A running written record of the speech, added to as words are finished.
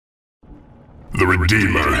The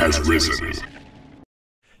Redeemer has risen.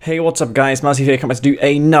 Hey, what's up guys, Massive here, coming to do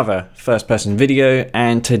another first-person video,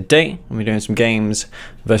 and today I'm doing some games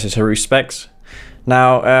versus Haru specs.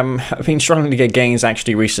 Now, I've been struggling to get games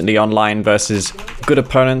actually recently online versus good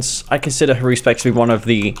opponents. I consider Haru specs to be one of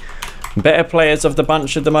the better players of the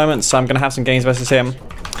bunch at the moment, so I'm going to have some games versus him,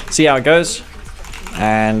 see how it goes.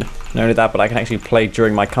 And not only that, but I can actually play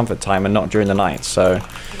during my comfort time and not during the night, so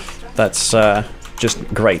that's just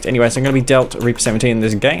great. Anyway, so I'm going to be dealt Reaper 17 in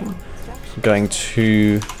this game. I'm going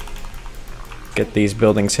to get these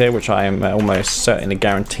buildings here, which I am almost certainly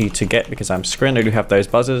guaranteed to get because I'm screen. I do have those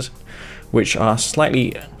buzzers, which are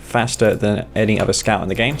slightly faster than any other scout in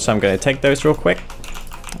the game, so I'm going to take those real quick.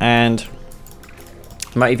 And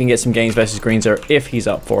might even get some games versus Greenzer if he's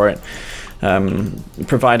up for it,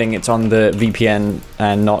 providing it's on the VPN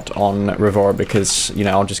and not on Revora, because you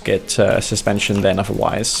know I'll just get suspension then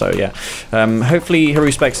otherwise. So yeah, hopefully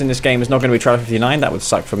Haru specs in this game is not going to be Trial 59. That would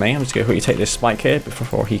suck for me. I'm just going to quickly take this spike here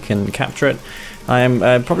before he can capture it. I am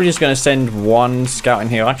probably just going to send one scout in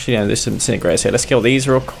here. Actually, no, there's some disintegrators here. Let's kill these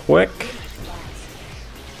real quick.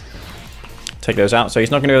 Take those out. So he's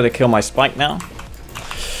not going to be able to kill my spike now.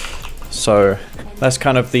 So that's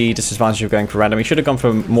kind of the disadvantage of going for random. He should have gone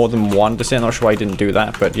for more than one descent. I'm not sure why he didn't do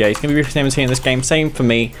that, but yeah, he's going to be Reaper 17 in this game. Same for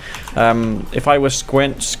me. If I was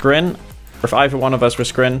Scrin, or if either one of us were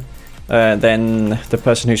Scrin, then the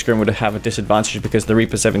person who's Scrin would have a disadvantage because the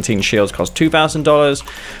Reaper 17 shields cost $2,000,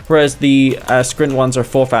 whereas the Scrin ones are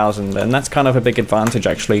 $4,000, and that's kind of a big advantage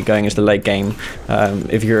actually going into the late game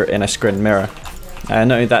if you're in a Scrin mirror.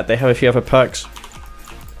 Not only that, they have a few other perks.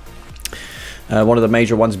 One of the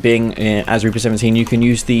major ones being, as Reaper 17, you can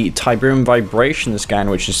use the Tiberian vibration scan,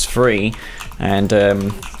 which is free, and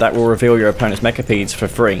that will reveal your opponent's mechapeds for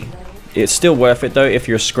free. It's still worth it though if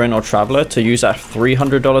you're a Scrin or Traveler to use that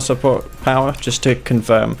 $300 support power just to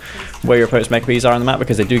confirm where your opponent's mechapeds are on the map,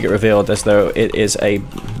 because they do get revealed as though it is a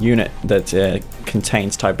unit that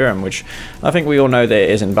contains Tiberium, which I think we all know that it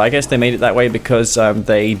isn't, but I guess they made it that way because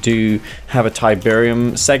they do have a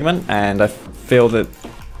Tiberium segment, and I feel that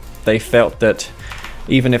they felt that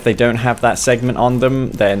even if they don't have that segment on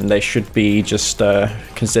them, then they should be just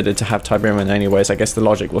considered to have Tiberium in anyways. I guess the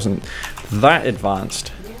logic wasn't that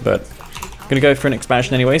advanced, but I'm going to go for an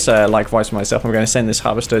expansion anyways. Likewise for myself, I'm going to send this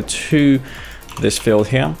Harvester to this field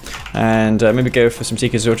here, and maybe go for some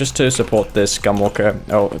Seekers or just to support this Gunwalker.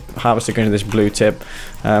 Oh, Harvester going to this blue tip.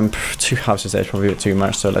 Two Harvesters there is probably a bit too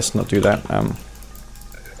much, so let's not do that.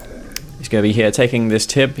 He's going to be here taking this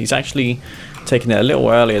tip. He's actually taking it a little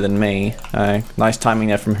earlier than me. Nice timing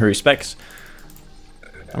there from Haru specs.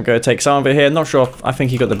 I'm going to take some of it here. Not sure if, I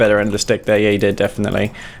think he got the better end of the stick there. Yeah, he did,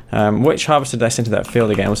 definitely. Which Harvester did I send to that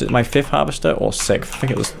field again? Was it my 5th Harvester or 6th? I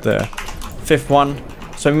think it was the 5th one.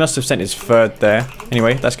 So he must have sent his 3rd there.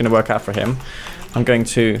 Anyway, that's going to work out for him. I'm going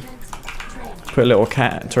to put a little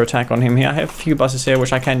counter attack on him here. I have a few buses here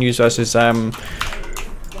which I can use versus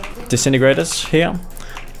disintegrators here.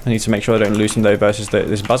 I need to make sure I don't lose them though versus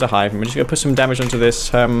this buzzer hive. I'm just going to put some damage onto this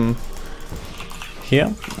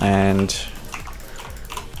here, and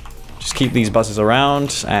just keep these buzzers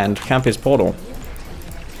around and camp his portal.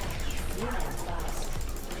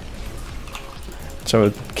 So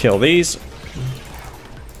we'll kill these.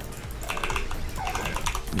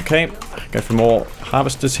 Okay, go for more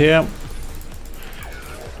harvesters here.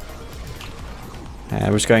 And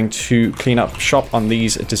we're just going to clean up shop on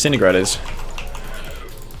these disintegrators.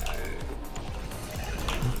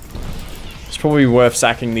 Probably worth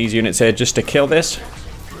sacking these units here just to kill this.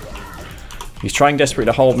 He's trying desperately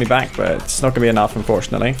to hold me back, but it's not going to be enough,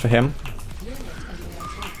 unfortunately, for him.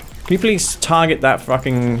 Can you please target that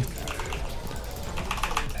fucking... It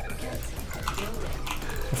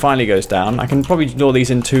finally goes down. I can probably lure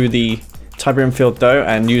these into the Tiberium field, though,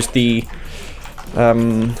 and use the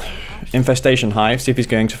infestation hive. See if he's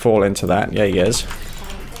going to fall into that. Yeah, he is.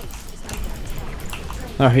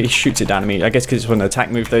 Oh, he shoots it down at me. I guess because it's when the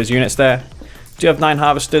attack moved those units there. Do have 9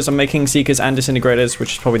 Harvesters. I'm making Seekers and Disintegrators,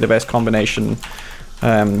 which is probably the best combination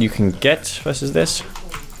you can get versus this.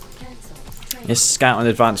 His scout in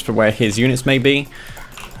advance for where his units may be.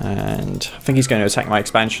 And I think he's going to attack my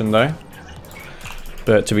expansion though.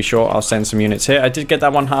 But to be sure, I'll send some units here. I did get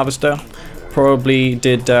that one Harvester. Probably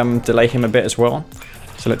did delay him a bit as well.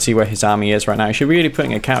 So let's see where his army is right now. He should be really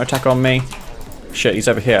putting a counterattack on me. Shit, he's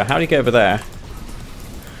over here. How did he get over there?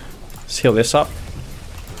 Let's heal this up.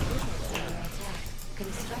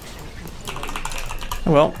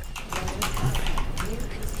 Oh well.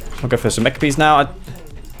 I'll go for some mechapies now. I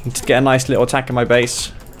need to get a nice little attack in my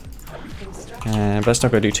base. But that's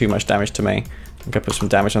not going to do too much damage to me. I'm going to put some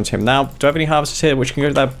damage onto him now. Do I have any harvesters here which can go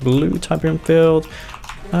to that blue Tiberian field?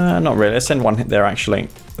 Not really. Let's send one hit there actually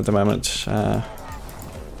at the moment.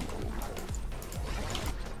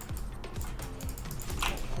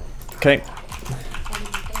 Okay.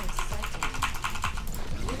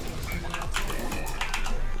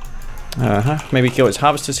 Maybe kill its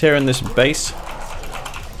harvesters here in this base.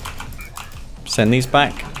 Send these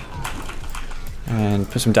back. And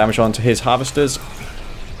put some damage onto his harvesters.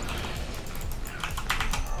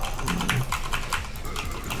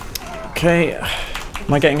 Okay.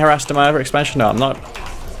 Am I getting harassed in my other expansion? No, I'm not.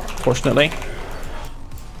 Fortunately.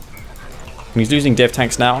 He's losing dev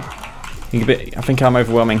tanks now. I think I'm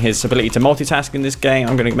overwhelming his ability to multitask in this game.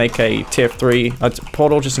 I'm going to make a tier 3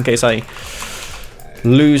 portal just in case I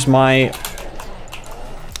lose my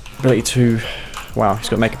ability to... Wow, he's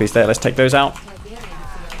got mega piece there. Let's take those out.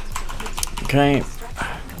 Okay.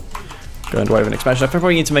 Go into an expansion. I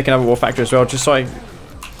probably need to make another war factor as well, just so I...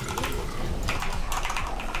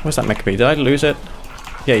 Where's that mega piece? Did I lose it?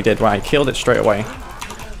 Yeah, he did. Wow, he killed it straight away.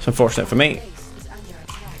 It's unfortunate for me.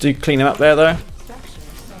 Do clean him up there, though.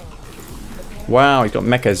 Wow, he's got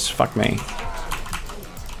mechas. Fuck me.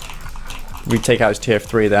 We take out his tier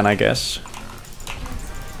 3 then, I guess.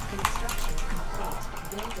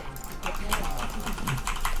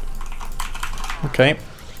 Okay.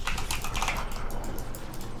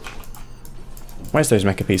 Where's those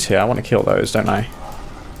mecha pieces here? I want to kill those, don't I?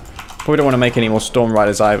 Probably don't want to make any more Storm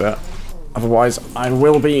Riders either. Otherwise, I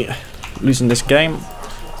will be losing this game.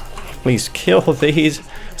 Please kill these.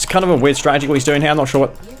 It's kind of a weird strategy what he's doing here. I'm not sure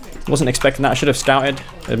what... Wasn't expecting that. I should have scouted,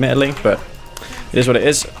 admittedly, but it is what it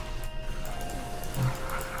is.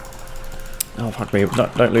 Oh, fuck me.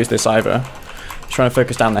 Don't lose this either. Trying to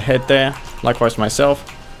focus down the head there. Likewise for myself.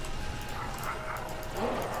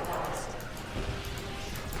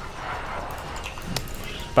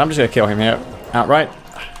 But I'm just going to kill him here outright.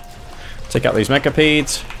 Take out these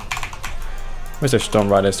mechapeds. Where's those Storm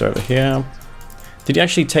Riders? They're over here. Did he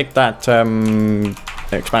actually take that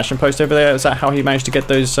expansion post over there? Is that how he managed to get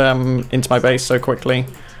those into my base so quickly?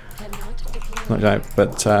 No,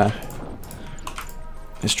 but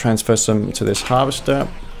let's transfer some to this harvester.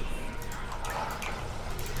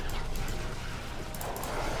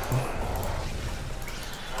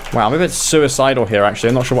 Wow, I'm a bit suicidal here actually.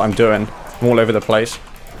 I'm not sure what I'm doing. I'm all over the place.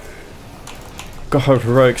 Got a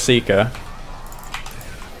heroic seeker,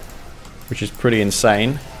 which is pretty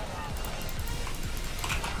insane.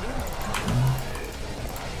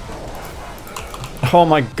 Oh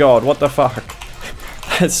my god, what the fuck?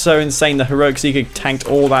 That's so insane. The heroic seeker tanked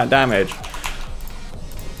all that damage. I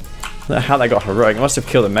don't know how they got heroic. It must have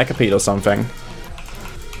killed a mechapede or something.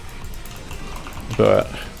 But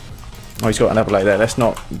oh, he's got another layer there. Let's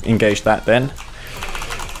not engage that then.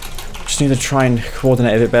 Just need to try and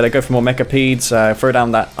coordinate a bit better. Go for more mechapedes. Throw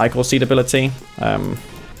down that Ichor Seed ability.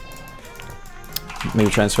 Maybe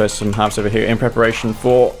transfer some halves over here in preparation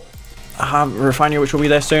for refinery, which will be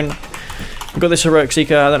there soon. We've got this heroic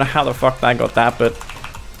seeker. I don't know how the fuck I got that, but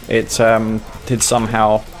it did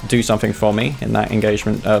somehow do something for me in that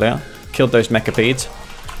engagement earlier. Killed those mechapedes.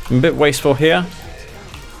 I'm a bit wasteful here.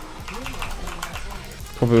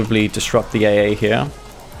 Probably disrupt the AA here.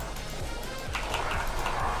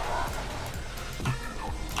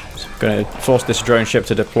 So I'm going to force this drone ship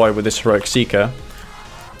to deploy with this heroic seeker.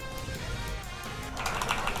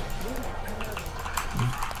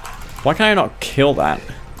 Why can I not kill that?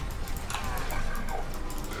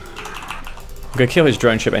 I'm going to kill his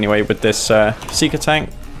drone ship anyway with this seeker tank.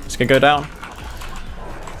 It's going to go down.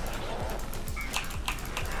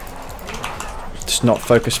 Just not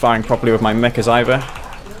focus firing properly with my mechas either.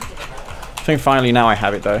 I think finally now I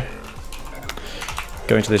have it though.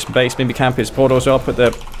 Go into this base, maybe camp his portal as well. Put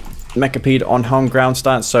the mechapede on home ground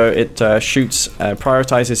stance so it shoots,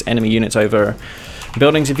 prioritizes enemy units over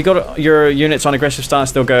buildings. If you got your units on aggressive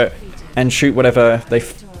stance, they'll go and shoot whatever they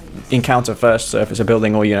encounter first. So if it's a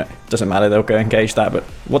building or unit, doesn't matter, they'll go engage that. But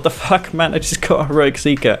what the fuck, man, I just got a heroic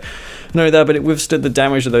seeker. No, there, but it withstood the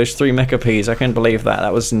damage of those 3 mechapedes. I couldn't believe that.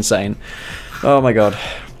 That was insane. Oh my god.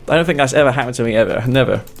 I don't think that's ever happened to me ever.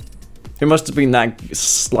 Never. It must have been that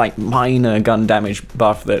slight minor gun damage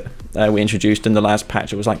buff that we introduced in the last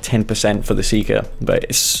patch. It was like 10% for the seeker, but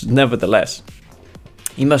it's nevertheless.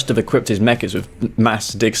 He must have equipped his mechas with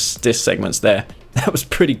mass disc segments there. That was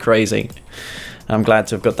pretty crazy. I'm glad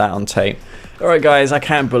to have got that on tape. Alright guys, I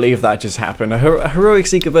can't believe that just happened. A heroic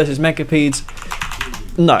seeker versus mechapedes?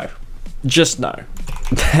 No. Just no.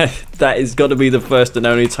 That is got to be the first and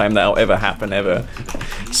only time that'll ever happen ever.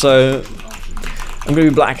 So I'm going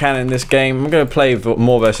to be blackhanding this game. I'm going to play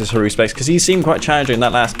more versus Haruspex because he seemed quite challenging in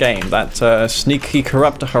that last game. That sneaky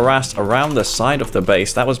corrupt harass around the side of the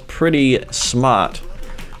base. That was pretty smart.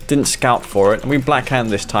 Didn't scout for it. And we blackhand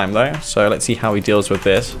this time though, so let's see how he deals with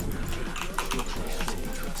this.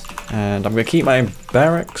 And I'm going to keep my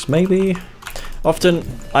barracks, maybe? Often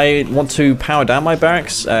I want to power down my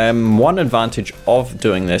barracks. One advantage of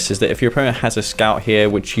doing this is that if your opponent has a scout here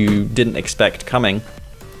which you didn't expect coming,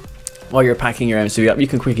 while you're packing your MCV up, you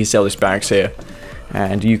can quickly sell this barracks here.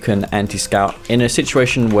 And you can anti-scout in a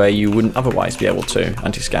situation where you wouldn't otherwise be able to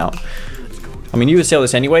anti-scout. I mean, you would sell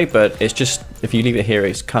this anyway, but it's just, if you leave it here,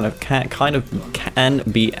 it's can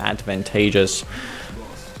be advantageous.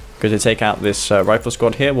 Because to take out this rifle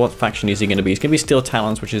squad here, what faction is he going to be? He's going to be Steel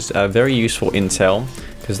Talons, which is very useful intel,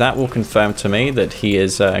 because that will confirm to me that he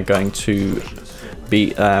is going to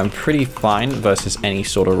be pretty fine versus any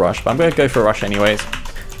sort of rush. But I'm going to go for a rush anyways.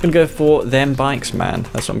 I'm going to go for them bikes, man.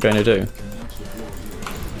 That's what I'm going to do.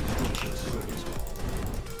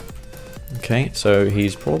 Okay, so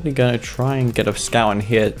he's probably going to try and get a scout in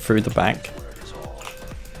here through the back.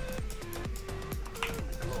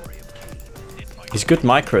 He's good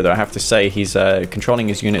micro though, I have to say. He's controlling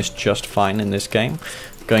his units just fine in this game.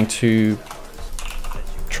 Going to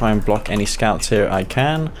try and block any scouts here I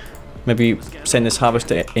can. Maybe send this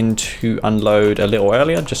harvester in to unload a little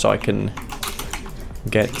earlier, just so I can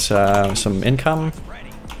get some income.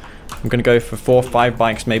 I'm going to go for 4 or 5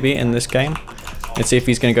 bikes maybe in this game. Let's see if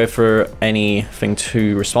he's going to go for anything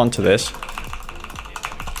to respond to this.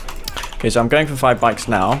 Okay, so I'm going for 5 bikes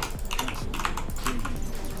now.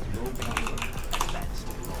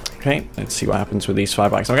 Okay, let's see what happens with these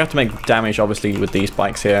 5 bikes. I'm going to have to make damage, obviously, with these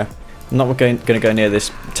bikes here. I'm not going to go near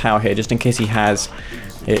this tower here, just in case he has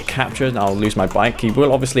it captured. I'll lose my bike. He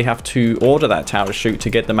will obviously have to order that tower to shoot to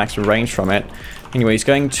get the maximum range from it. Anyway, he's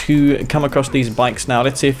going to come across these bikes now.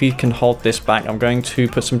 Let's see if he can hold this back. I'm going to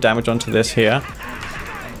put some damage onto this here.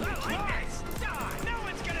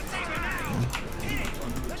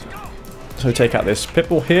 So take out this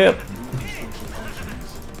pitbull here.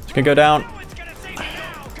 It's going to go down.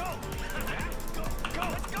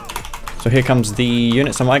 So here comes the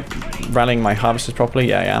units. Am I rallying my harvesters properly?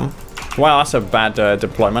 Yeah, I am. Wow, that's a bad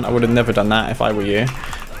deployment. I would have never done that if I were you.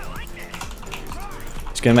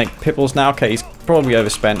 He's going to make pitbulls now. Okay, he's probably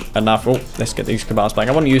overspent enough. Oh, let's get these cabals back.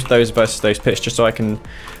 I want to use those versus those pits just so I can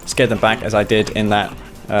scare them back as I did in that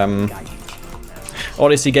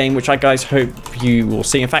Odyssey game, which I guys hope you will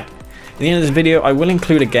see. In fact, at the end of this video, I will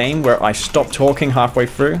include a game where I stopped talking halfway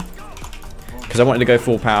through, because I wanted to go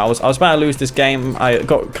full power. I was about to lose this game. I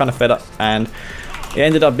got kind of fed up, and it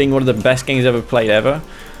ended up being one of the best games I've ever played ever.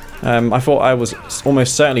 I thought I was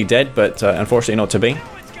almost certainly dead, but unfortunately not to be.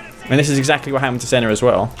 And this is exactly what happened to Senna as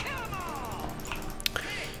well.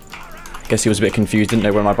 I guess he was a bit confused, didn't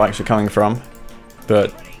know where my bikes were coming from.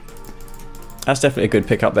 But that's definitely a good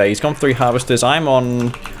pick up there. He's gone 3 harvesters. I'm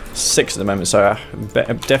on 6 at the moment, so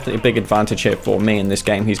definitely a big advantage here for me in this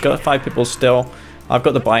game. He's got 5 pitbulls still. I've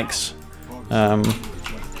got the bikes.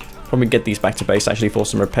 Probably get these back to base actually for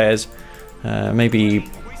some repairs. Maybe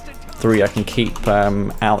 3 I can keep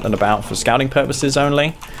out and about for scouting purposes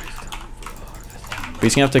only. But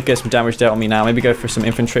he's gonna have to get some damage dealt on me now. Maybe go for some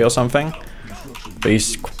infantry or something. But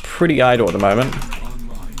he's pretty idle at the moment.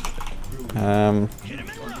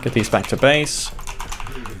 Get these back to base.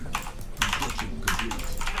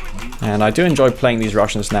 And I do enjoy playing these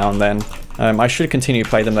Russians now and then. I should continue to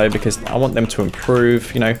play them though, because I want them to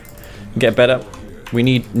improve, you know, get better. We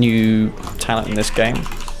need new talent in this game.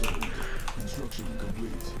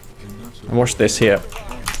 And watch this here.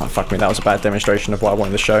 Oh, fuck me, that was a bad demonstration of what I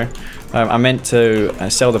wanted to show. I meant to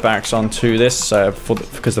sell the barracks onto this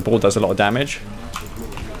because the ball does a lot of damage.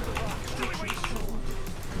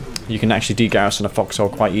 You can actually de-garrison a foxhole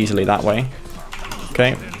quite easily that way.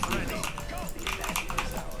 Okay.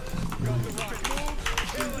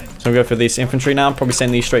 So we'll go for this infantry now. Probably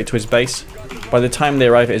send these straight to his base. By the time they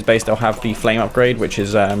arrive at his base, they'll have the flame upgrade, which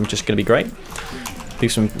is just going to be great.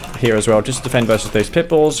 Leave some here as well, just to defend versus those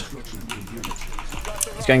pitbulls.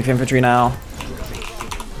 He's going for infantry now.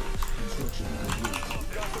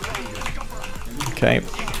 Okay,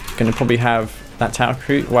 going to probably have that tower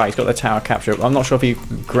crew. Wow, he's got the tower capture. I'm not sure if he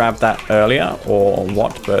grabbed that earlier or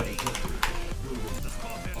what, but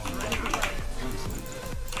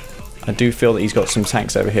I do feel that he's got some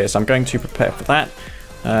tanks over here, so I'm going to prepare for that.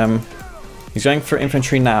 He's going for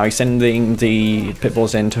infantry now. He's sending the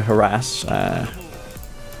pitbulls in to harass.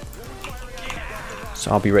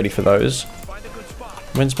 So I'll be ready for those.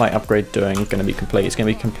 When's my upgrade going to be complete? It's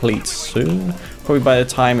going to be complete soon. Probably by the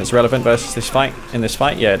time it's relevant versus this fight. In this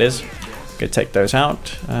fight, yeah, it is. Gonna take those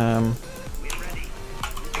out.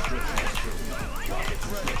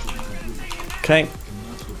 Okay.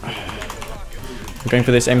 I'm going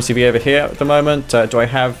for this MCV over here at the moment. Do I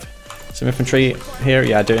have some infantry here?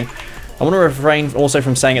 Yeah, I do. I want to refrain also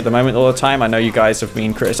from saying at the moment all the time. I know you guys have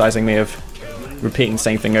been criticizing me of repeating the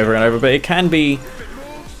same thing over and over, but it can be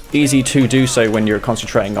easy to do so when you're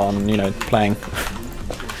concentrating on, you know, playing.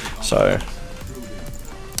 So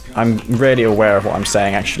I'm really aware of what I'm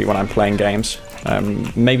saying actually when I'm playing games.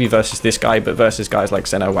 Maybe versus this guy, but versus guys like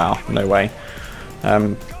Senna, wow, no way.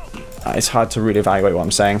 It's hard to really evaluate what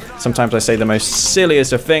I'm saying. Sometimes I say the most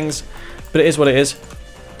silliest of things, but it is what it is.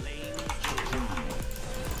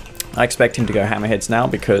 I expect him to go hammerheads now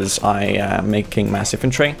because I am making mass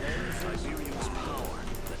infantry.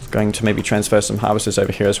 Going to maybe transfer some harvesters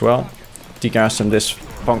over here as well. Degarrison this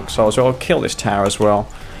bonk soul as well. Kill this tower as well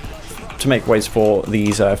to make ways for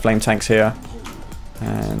these flame tanks here.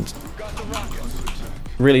 And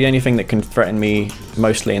really the only thing that can threaten me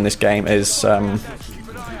mostly in this game is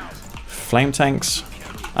flame tanks.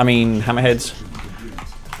 I mean hammerheads.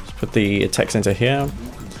 Let's put the tech center here.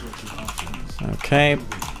 Okay.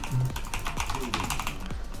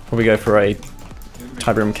 Probably go for a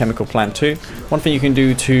Tiberian chemical plant too. One thing you can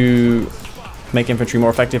do to make infantry more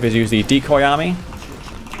effective is use the decoy army.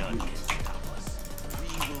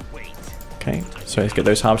 Okay, so let's get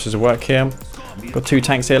those harvesters to work here. Got 2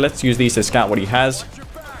 tanks here. Let's use these to scout what he has.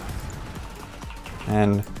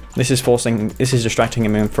 And this is distracting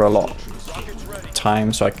him in for a lot of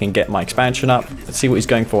time, so I can get my expansion up. Let's see what he's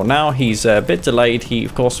going for now. He's a bit delayed.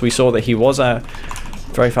 Of course, we saw that he was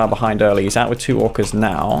very far behind early. He's out with 2 orcas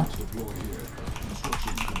now.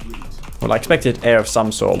 Well, I expected air of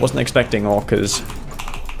some sort. Wasn't expecting orcas.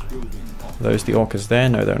 Are those the orcas there?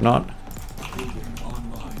 No, they're not.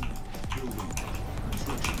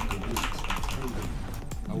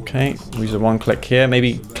 Okay, use a 1-click here.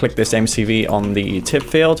 Maybe click this MCV on the tip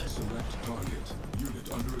field.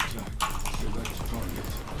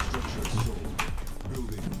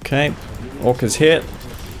 Okay, orcas hit.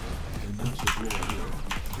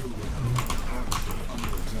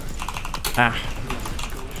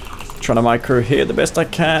 Trying to micro here the best I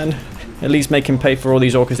can. At least make him pay for all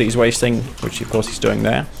these orcas that he's wasting, which of course he's doing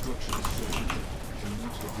there.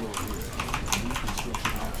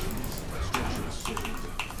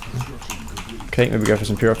 Okay, maybe go for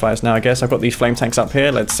some purifiers now, I guess. I've got these flame tanks up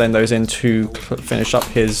here. Let's send those in to finish up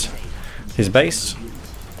his base.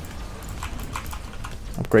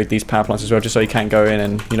 Upgrade these power plants as well, just so he can't go in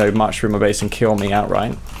and, you know, march through my base and kill me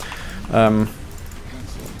outright.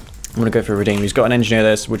 I'm going to go for Redeem. He's got an engineer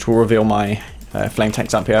there, which will reveal my flame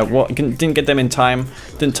tanks up here. Didn't get them in time.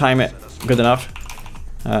 Didn't time it good enough.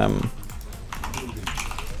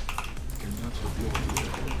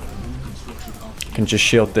 Can just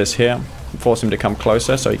shield this here. Force him to come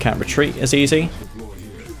closer so he can't retreat as easy.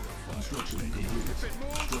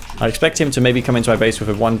 I expect him to maybe come into my base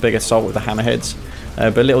with one big assault with the hammerheads.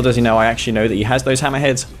 But little does he know, I actually know that he has those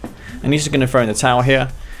hammerheads. And he's just going to throw in the tower here.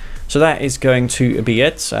 So that is going to be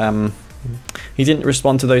it. He didn't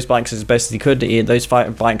respond to those bikes as best as he could. Those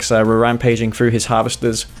bikes were rampaging through his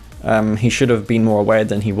harvesters. He should have been more aware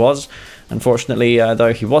than he was. Unfortunately,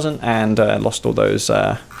 though, he wasn't, and lost all those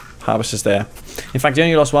harvesters there. In fact, he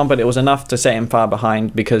only lost one, but it was enough to set him far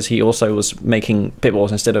behind because he also was making pit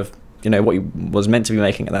walls instead of, you know, what he was meant to be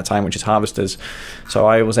making at that time, which is harvesters. So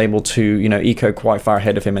I was able to, you know, eco quite far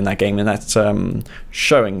ahead of him in that game, and that's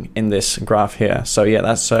showing in this graph here. So yeah,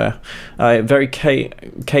 that's a very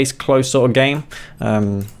case closed sort of game.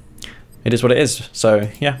 It is what it is. So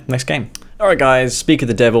yeah, next game. Alright guys, speak of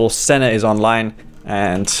the devil, Senna is online,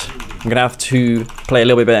 and I'm going to have to play a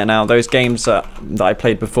little bit better now. Those games that I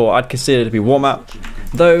played before, I'd consider to be warm-up,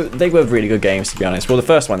 though they were really good games, to be honest. Well, the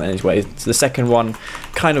first one anyway. The second one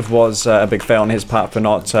kind of was a big fail on his part for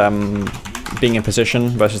not being in position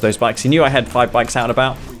versus those bikes. He knew I had 5 bikes out and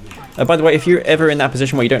about. By the way, if you're ever in that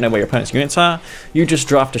position where you don't know where your opponent's units are, you just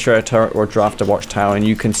draft a shredder turret or draft a watchtower, and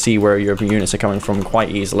you can see where your units are coming from quite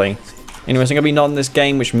easily. Anyways, I'm going to be non this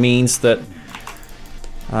game, which means that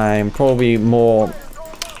I'm probably more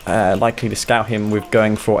likely to scout him with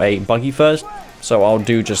going for a buggy first. So I'll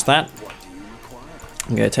do just that.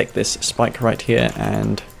 I'm going to take this spike right here,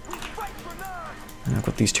 and I've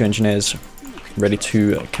got these 2 engineers ready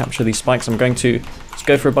to capture these spikes. I'm going to just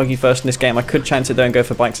go for a buggy first in this game. I could chance it though and go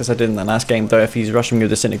for bikes as I did in the last game, though if he's rushing me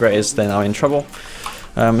with disintegrators, then I'm in trouble.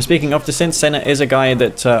 Speaking of descent, Senna is a guy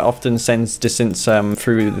that often sends descents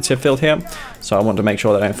through the tip field here, so I want to make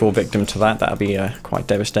sure that I don't fall victim to that. That would be quite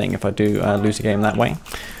devastating if I do lose a game that way.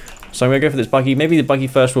 So I'm going to go for this buggy. Maybe the buggy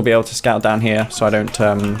first will be able to scout down here so I don't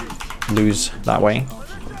lose that way.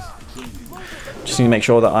 Just need to make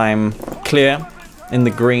sure that I'm clear in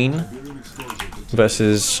the green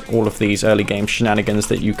versus all of these early game shenanigans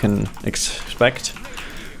that you can expect.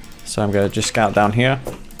 So I'm going to just scout down here.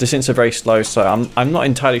 descents are very slow, so I'm not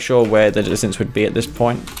entirely sure where the descents would be at this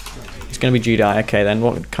point. It's going to be Jedi. Okay, then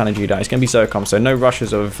what kind of Jedi? It's going to be Zocom, so no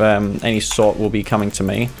rushes of any sort will be coming to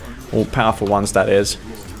me. All powerful ones, that is.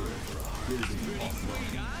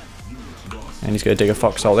 And he's going to dig a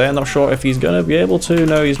foxhole there. Not sure if he's going to be able to.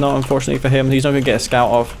 No, he's not, unfortunately for him. He's not going to get a scout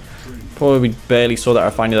off. Probably barely saw that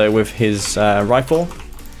refinery though with his rifle.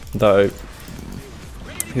 Though,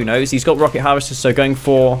 who knows? He's got rocket harvesters, so going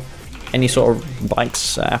for any sort of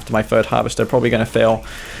bikes after my third harvester probably going to fail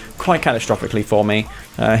quite catastrophically for me.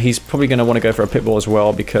 He's probably going to want to go for a pit bull as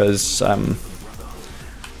well, because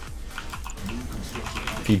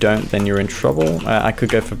if you don't, then you're in trouble. I could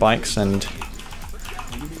go for bikes and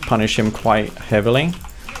punish him quite heavily.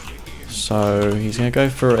 So he's going to go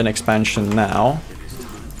for an expansion now.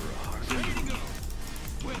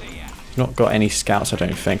 He's not got any scouts, I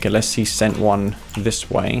don't think, unless he sent one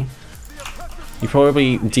this way. He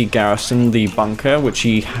probably de-garrisoned the bunker, which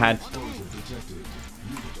he had.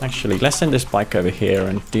 Actually, let's send this bike over here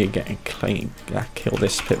and kill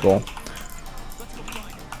this pit bull.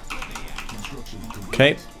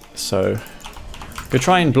 Okay, so go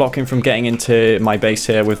try and block him from getting into my base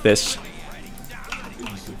here with this.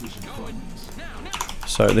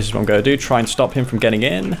 So this is what I'm going to do, try and stop him from getting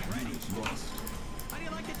in.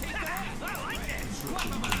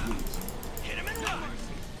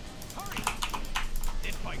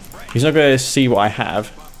 He's not going to see what I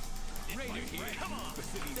have.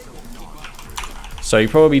 So he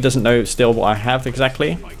probably doesn't know still what I have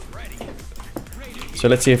exactly. So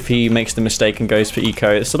let's see if he makes the mistake and goes for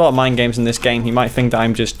eco. There's a lot of mind games in this game. He might think that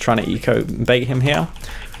I'm just trying to eco bait him here.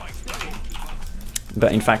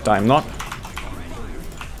 But in fact I'm not.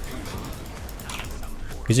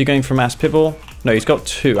 Is he going for mass pit bull? No, he's got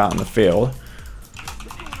two out in the field.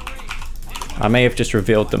 I may have just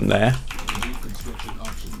revealed them there.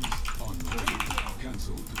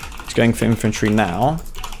 He's going for infantry now.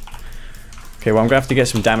 Okay, well I'm going to have to get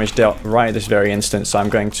some damage dealt right at this very instant, so I'm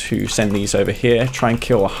going to send these over here, try and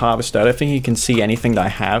kill a harvester. I don't think he can see anything that I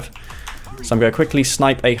have. So I'm going to quickly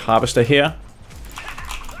snipe a harvester here.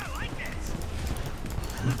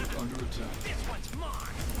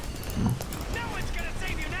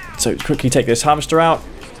 So quickly take this harvester out,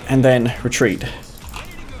 and then retreat.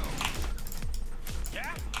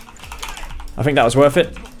 I think that was worth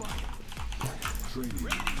it.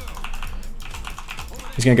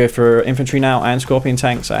 He's going to go for infantry now and scorpion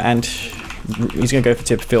tanks, and he's going to go for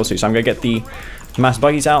tip field suit. So I'm going to get the mass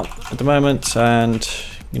buggies out at the moment and,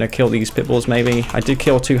 you know, kill these pit bulls maybe. I did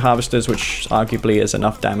kill 2 harvesters, which arguably is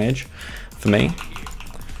enough damage for me.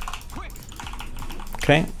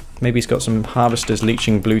 Okay, maybe he's got some harvesters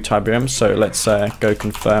leeching blue Tiberium, so let's go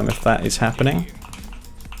confirm if that is happening.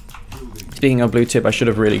 Speaking of blue tip, I should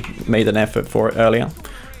have really made an effort for it earlier.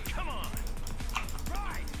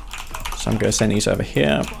 So I'm going to send these over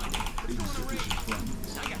here.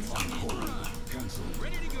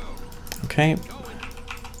 Okay.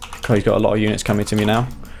 Oh, he's got a lot of units coming to me now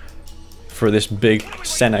for this big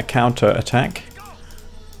center counter attack.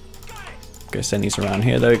 I'm going to send these around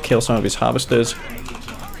here though, kill some of his harvesters.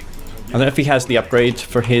 I don't know if he has the upgrade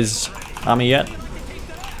for his army yet. I'm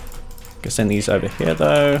going to send these over here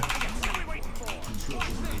though.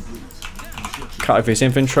 Cut off his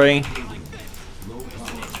infantry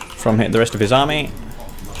from the rest of his army.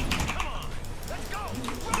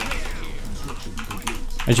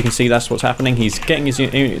 As you can see, that's what's happening. He's getting his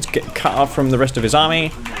units cut off from the rest of his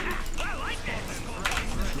army.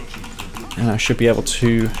 And I should be able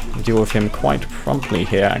to deal with him quite promptly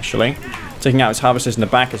here, actually. Taking out his harvesters in the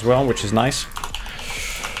back as well, which is nice.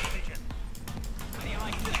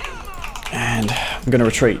 And I'm going to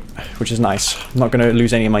retreat, which is nice. I'm not going to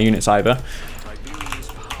lose any of my units either.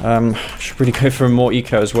 Should really go for more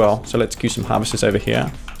eco as well. So let's queue some harvesters over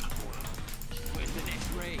here.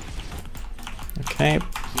 Okay.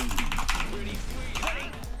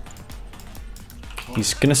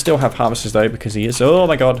 He's gonna still have harvesters though, because he is. Oh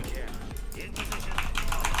my god.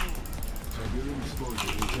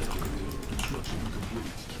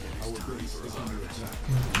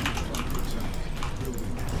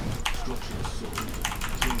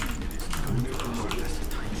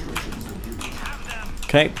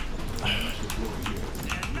 Okay.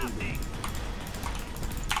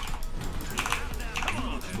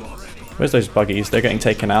 Where's those buggies? They're getting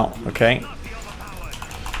taken out. Okay.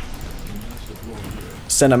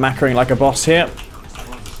 Send a macroing like a boss here.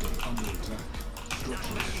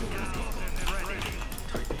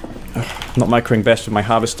 Not macroing best with my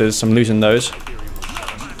harvesters. I'm losing those.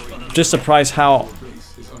 Just surprised how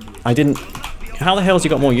I didn't. How the hell has he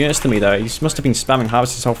got more units than me though? He must have been spamming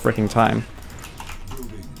harvesters the whole freaking time.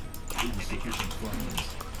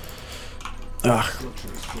 Ugh.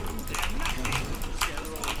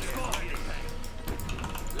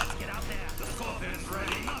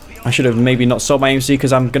 I should have maybe not sold my AMC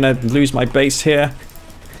because I'm going to lose my base here.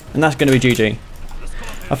 And that's going to be GG.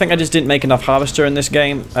 I think I just didn't make enough harvester in this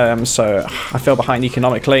game, so I fell behind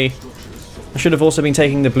economically. I should have also been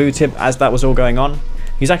taking the blue tip as that was all going on.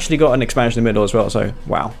 He's actually got an expansion in the middle as well, so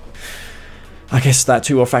wow. I guess that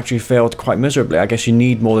 2-war factory failed quite miserably. I guess you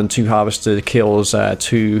need more than 2 harvester kills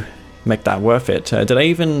to make that worth it. Did I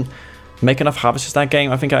even make enough harvesters that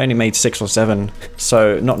game? I think I only made 6 or 7,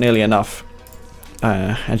 so not nearly enough.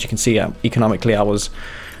 As you can see, economically I was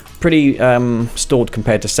pretty stalled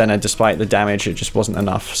compared to Senna. Despite the damage, it just wasn't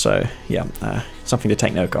enough. So yeah, something to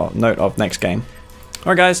take note of next game.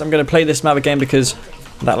 Alright guys, I'm going to play this map again because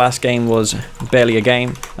that last game was barely a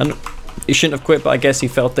game. And he shouldn't have quit, but I guess he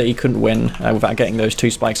felt that he couldn't win without getting those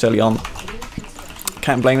 2 spikes early on.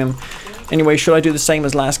 Can't blame him. Anyway, should I do the same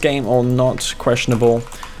as last game or not? Questionable.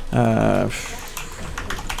 I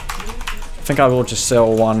think I will just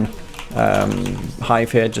sell one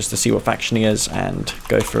hive here just to see what faction he is and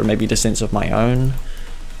go for maybe distance of my own.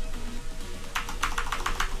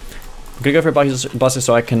 I'm gonna go for buzzers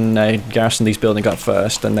so I can garrison these buildings up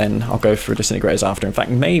first, and then I'll go for disintegrators after. In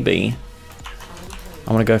fact, maybe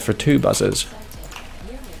I'm gonna go for 2 buzzers.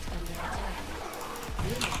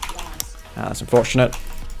 That's unfortunate.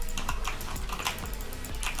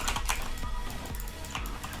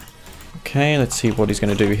 Okay, let's see what he's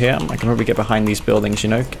going to do here. I can probably get behind these buildings, you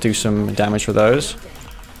know, do some damage for those.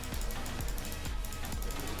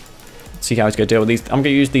 Let's see how he's going to deal with these. I'm going to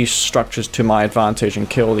use these structures to my advantage and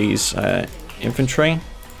kill these infantry.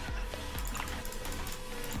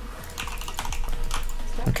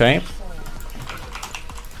 Okay.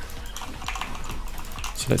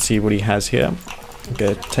 So let's see what he has here. I'm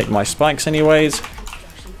going to take my spikes anyways.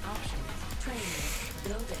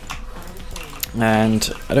 And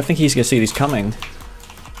I don't think he's going to see these coming. I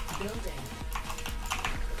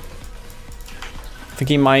think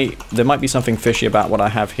he might. There might be something fishy about what I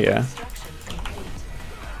have here.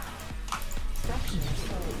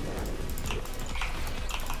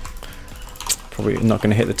 Probably not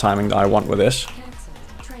going to hit the timing that I want with this.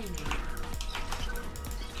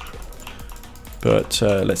 But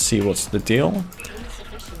let's see what's the deal.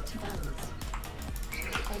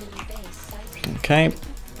 Okay.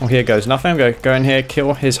 Well, here goes nothing. I'm going to go in here,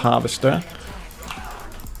 kill his harvester.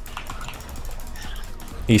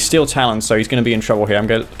 He's steel talons, so he's going to be in trouble here. I'm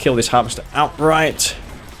going to kill this harvester outright.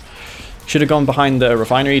 Should have gone behind the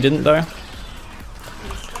refinery, didn't though.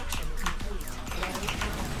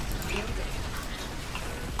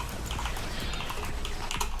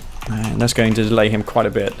 And that's going to delay him quite a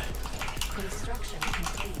bit.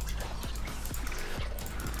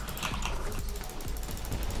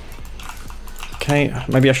 Okay,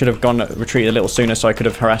 maybe I should have retreated a little sooner so I could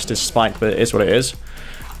have harassed his spike, but it is what it is.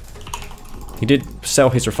 He did sell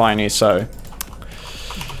his refinery, so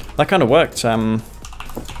that kind of worked. Though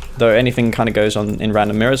anything kind of goes on in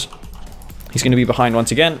random mirrors. He's going to be behind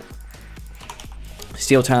once again.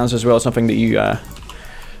 Steel towns as well, something that you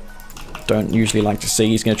don't usually like to see.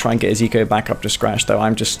 He's going to try and get his eco back up to scratch, though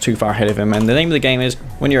I'm just too far ahead of him. And the name of the game is,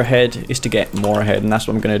 when you're ahead, is to get more ahead, and that's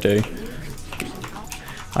what I'm going to do.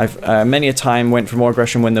 I've many a time went for more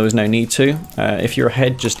aggression when there was no need to. If you're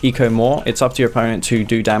ahead, just eco more. It's up to your opponent to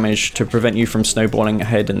do damage to prevent you from snowballing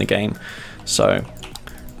ahead in the game. So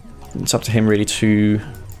it's up to him really to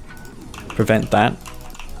prevent that.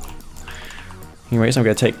 Anyways, I'm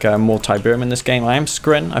going to take more Tiberium in this game. I am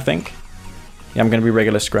Scrin, I think. Yeah, I'm going to be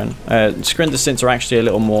regular Scrin. Scrin descents are actually a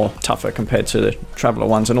little more tougher compared to the Traveller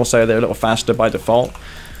ones, and also they're a little faster by default.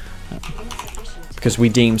 Because we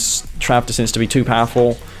deem Trav descents to be too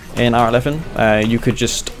powerful in R11. You could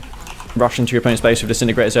just rush into your opponent's base with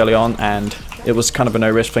disintegrators early on, and it was kind of a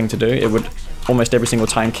no-risk thing to do. It would almost every single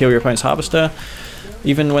time kill your opponent's harvester,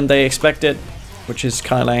 even when they expect it, which is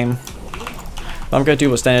kind of lame. But I'm going to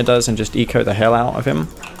do what Standard does and just eco the hell out of him.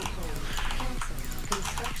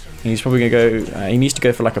 He's probably going to go, he needs to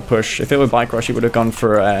go for like a push. If it were Bike Rush, he would have gone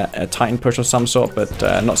for a Titan push of some sort,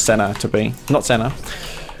 but not Senna to be. Not Senna.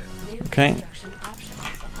 Okay.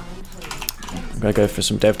 I'm going to go for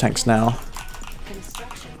some dev tanks now.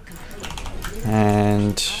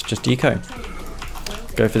 And just eco.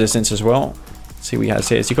 Go for distance as well. See what he has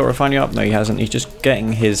here. Has he got refinery up? No, he hasn't. He's just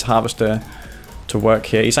getting his harvester to work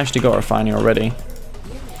here. He's actually got refinery already.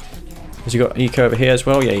 Has he got eco over here as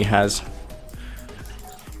well? Yeah, he has.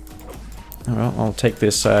 Well, I'll take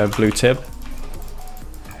this blue tip.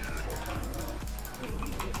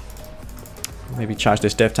 Maybe charge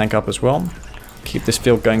this dev tank up as well. Keep this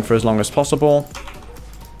field going for as long as possible.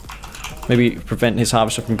 Maybe prevent his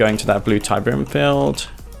harvester from going to that blue Tiberian field.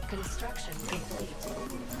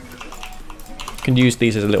 Can use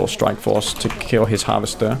these as a little strike force to kill his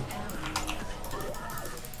harvester.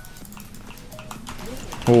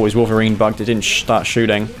 Oh, his Wolverine bugged. It didn't start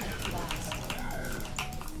shooting.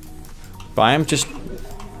 But I am just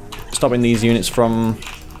stopping these units from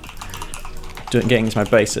getting into my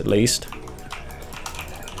base at least.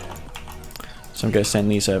 So I'm going to send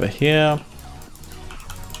these over here.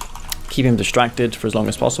 Keep him distracted for as long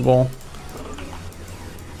as possible.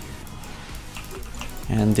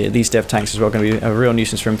 And these dev tanks as well are going to be a real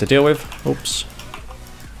nuisance for him to deal with. Oops.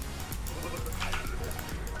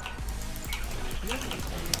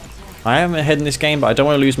 I am ahead in this game, but I don't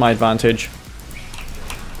want to lose my advantage.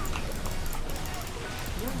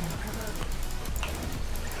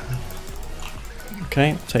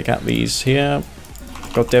 Okay, take out these here.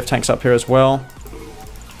 Got dev tanks up here as well.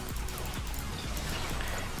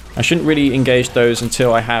 I shouldn't really engage those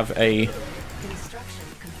until I have a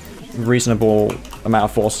reasonable amount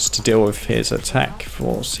of forces to deal with his attack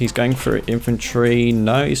force. He's going for infantry.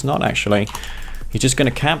 No, he's not actually. He's just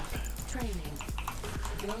going to camp. I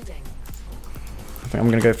think I'm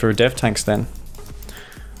going to go for dev tanks then.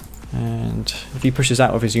 And if he pushes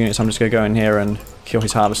out with his units, I'm just going to go in here and kill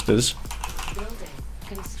his harvesters.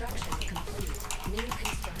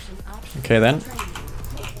 Okay then.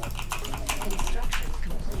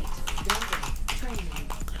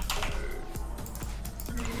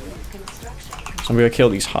 So I'm going to kill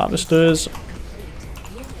these harvesters.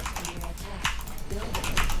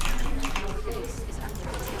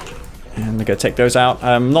 And I'm going to take those out.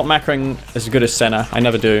 I'm not macroing as good as Senna. I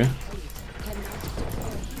never do.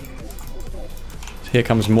 So here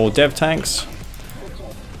comes more dev tanks.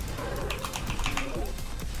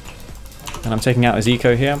 And I'm taking out his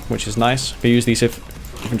eco here, which is nice. We use these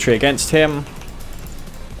infantry against him.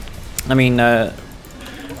 I mean, go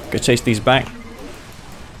chase these back.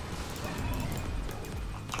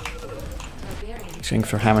 He's going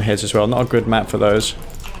for hammerheads as well. Not a good map for those.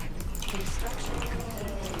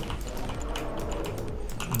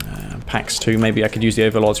 Packs too. Maybe I could use the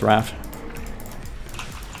Overlord's Wrath.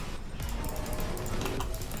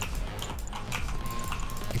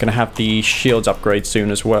 I'm going to have the shields upgrade soon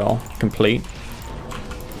as well. Complete.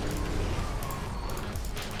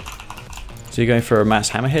 So you're going for a mass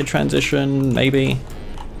hammerhead transition, maybe.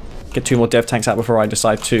 Get 2 more dev tanks out before I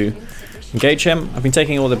decide to engage him. I've been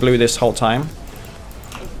taking all the blue this whole time.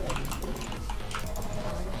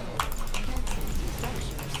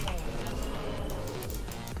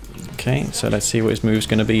 Okay, so let's see what his move's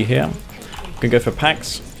going to be here. I'm going to go for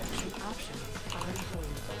packs.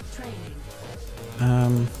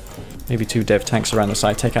 Maybe 2 dev tanks around the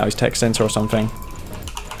side. Take out his tech center or something.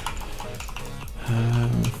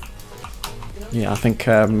 Yeah, I think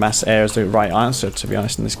mass air is the right answer, to be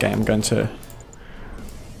honest, in this game. I'm going to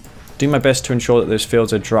do my best to ensure that those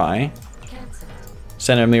fields are dry.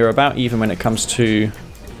 Center and mirror about even when it comes to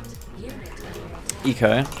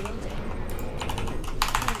eco.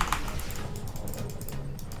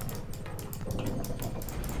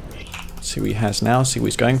 See what he has now, see what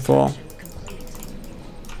he's going for.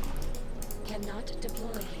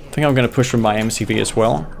 I think I'm going to push from my MCV as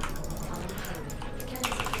well.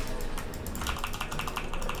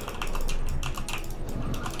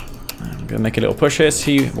 I'm going to make a little push here,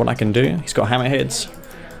 see what I can do. He's got hammerheads.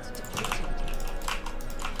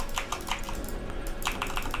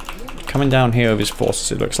 Coming down here with his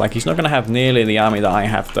forces, it looks like. He's not going to have nearly the army that I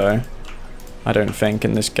have, though. I don't think,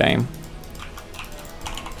 in this game.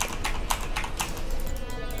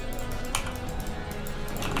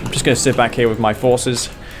 I'm just going to sit back here with my forces.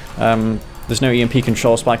 There's no EMP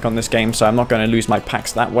control spike on this game, so I'm not going to lose my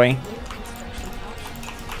packs that way.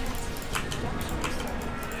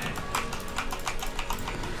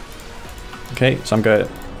 Okay, so I'm going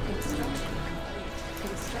to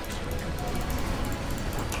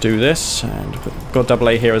do this, and we've got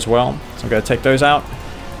AA here as well, so I'm going to take those out.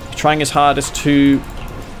 Trying his hardest to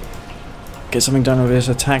get something done with his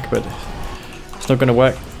attack, but it's not going to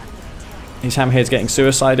work. His hammerhead's getting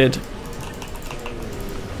suicided.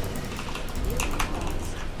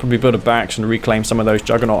 Probably build a barracks and reclaim some of those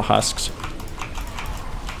juggernaut husks.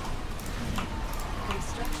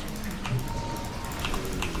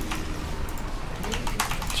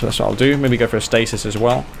 So that's what I'll do. Maybe go for a stasis as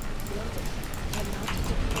well.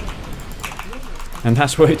 And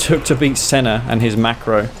that's what it took to beat Senna and his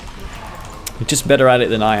macro. He's just better at it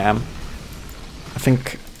than I am. I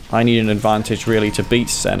think I need an advantage really to beat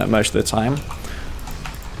Senna most of the time.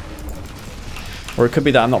 Or it could be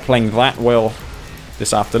that I'm not playing that well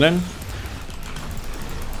this afternoon.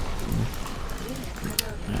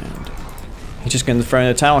 And just going to throw in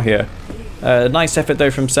a towel here. Nice effort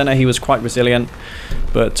though from Senna, he was quite resilient,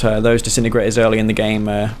 but those disintegrators early in the game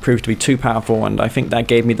proved to be too powerful, and I think that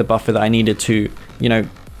gave me the buffer that I needed to, you know,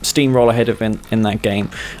 steamroll ahead of in that game.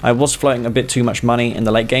 I was floating a bit too much money in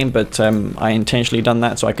the late game, but I intentionally done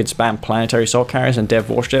that so I could spam planetary assault carriers and dev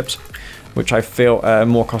warships, which I feel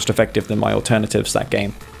more cost effective than my alternatives that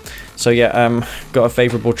game. So yeah, got a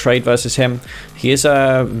favourable trade versus him. He is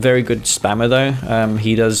a very good spammer though.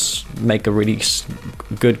 He does make a really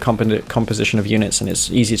good composition of units, and it's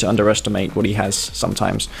easy to underestimate what he has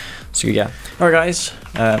sometimes. So yeah. Alright guys,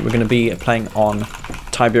 we're going to be playing on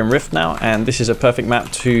Tiberian Rift now, and this is a perfect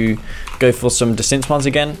map to go for some descents once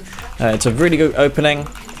again. It's a really good opening.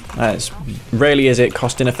 It's rarely is it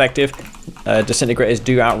cost ineffective. Disintegrators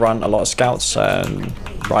do outrun a lot of scouts,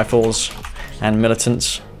 rifles and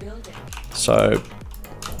militants. So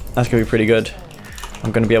that's going to be pretty good.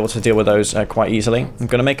 I'm going to be able to deal with those quite easily. I'm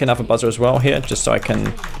going to make another buzzer as well here, just so I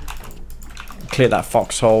can clear that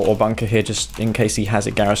foxhole or bunker here, just in case he has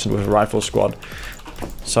it garrisoned with a rifle squad.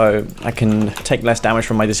 So I can take less damage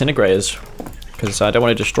from my disintegrators, because I don't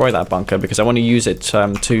want to destroy that bunker, because I want to use it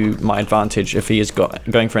to my advantage if he is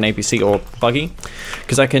going for an APC or buggy,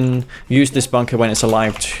 because I can use this bunker when it's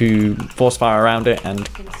alive to force fire around it and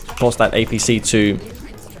force that APC to,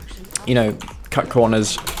 you know, cut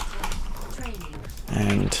corners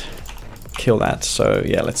and kill that. So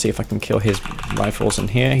yeah, let's see if I can kill his rifles in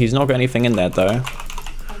here. He's not got anything in there though.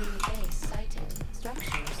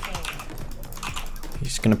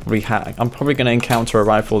 He's gonna probably I'm probably gonna encounter a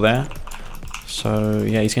rifle there. So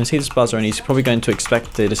yeah, he's gonna see this buzzer and he's probably going to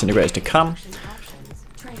expect the disintegrators to come.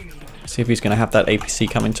 See if he's gonna have that APC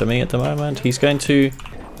coming to me at the moment. He's going to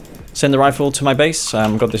send the rifle to my base.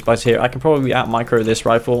 Got this buzz here. I can probably out micro this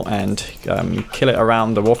rifle and kill it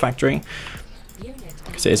around the war factory,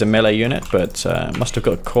 because it is a melee unit, but must have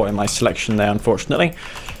got caught in my selection there, unfortunately.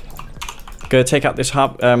 Gonna take out this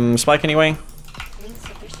hub spike anyway.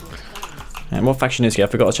 And what faction is he? I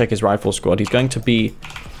forgot to check his rifle squad. He's going to be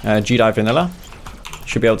Jedi Vanilla.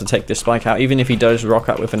 Should be able to take this spike out. Even if he does rock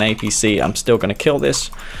up with an APC, I'm still going to kill this,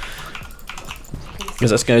 because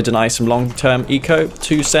that's going to deny some long-term eco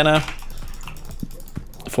to Senna.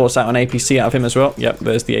 Force out an APC out of him as well. Yep,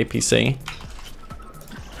 there's the APC.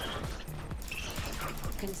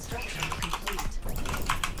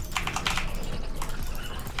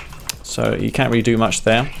 So you can't really do much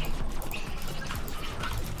there.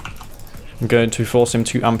 I'm going to force him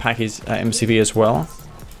to unpack his MCV as well.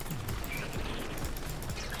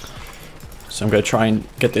 So I'm going to try and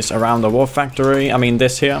get this around the war factory. I mean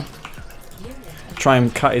this here. Try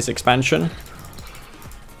and cut his expansion.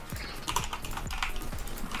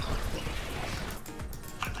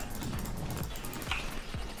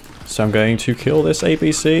 So I'm going to kill this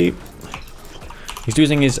APC. He's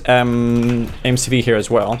using his MCV here as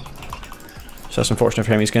well. So that's unfortunate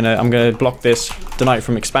for him. I'm gonna block this, deny it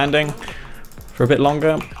from expanding for a bit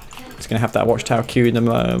longer. He's gonna have that watchtower queue in the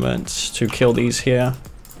moment to kill these here.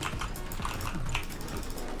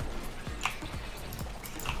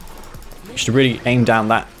 You should really aim down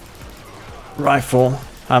that rifle.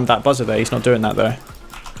 That buzzer there, he's not doing that though.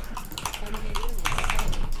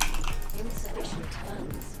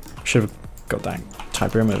 Should have got that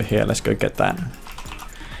Tiberium over here. Let's go get that.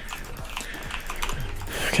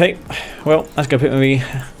 Okay, well, that's going to put me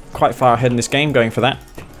quite far ahead in this game going for that.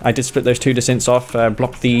 I did split those two descents off,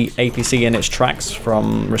 block the APC in its tracks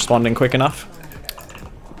from responding quick enough.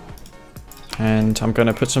 And I'm going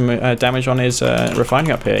to put some damage on his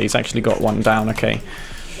refining up here. He's actually got one down, okay.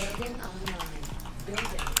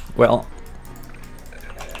 Well,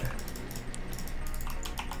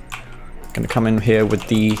 going to come in here with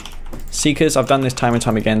the Seekers. I've done this time and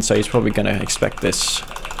time again, so he's probably going to expect this.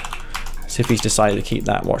 See if he's decided to keep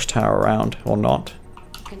that watchtower around or not.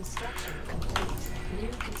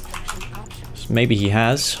 So maybe he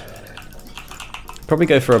has. Probably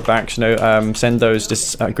go for a back, you know, send those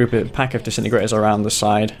pack of disintegrators around the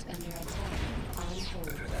side.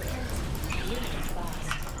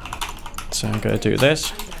 So I'm going to do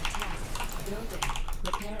this.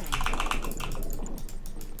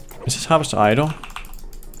 Is this harvester idle?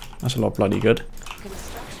 That's a lot bloody good.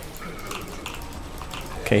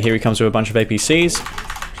 Okay, here he comes with a bunch of APCs.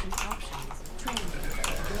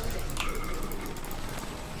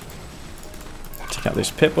 Take out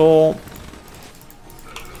this pitbull.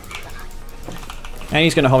 And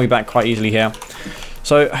he's going to hold me back quite easily here.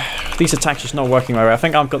 So, these attacks just not working my way. I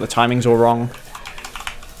think I've got the timings all wrong.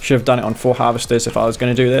 Should have done it on 4 harvesters if I was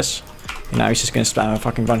going to do this. And now he's just going to spam a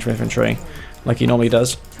fucking bunch of infantry, like he normally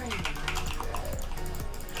does.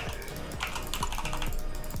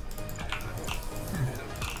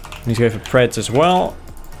 Need to go for Preds as well.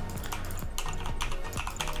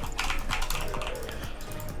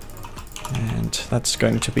 And that's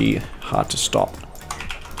going to be hard to stop.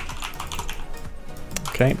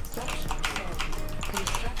 Okay.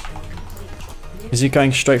 Is he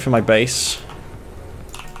going straight for my base?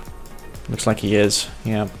 Looks like he is,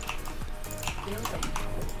 yeah.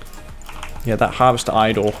 Yeah, that harvester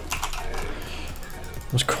idle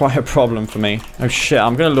was quite a problem for me. Oh shit,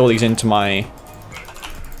 I'm gonna lure these into my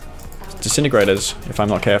disintegrators if I'm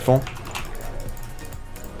not careful.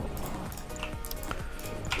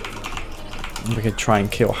 We could try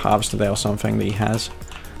and kill harvester there or something that he has.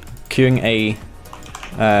 Queuing a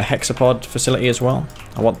hexapod facility as well.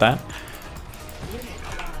 I want that.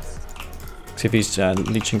 See if he's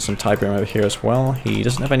leeching some Tiberium over here as well. He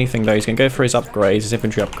doesn't have anything though. He's going to go for his upgrades, his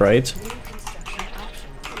infantry upgrades.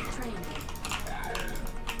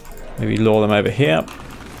 Maybe lure them over here.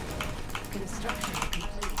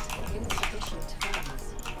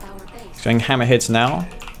 He's going hammerheads now.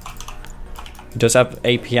 He does have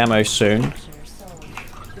AP ammo soon.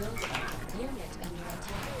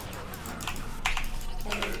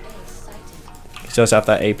 He does have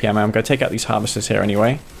that AP ammo. I'm going to take out these harvesters here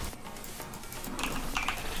anyway.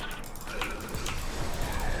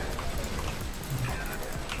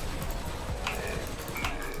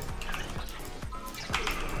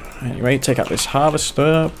 Anyway, take out this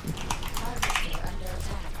harvester.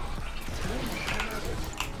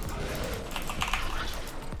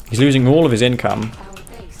 He's losing all of his income,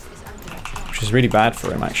 which is really bad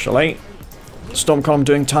for him actually. Stormcolumn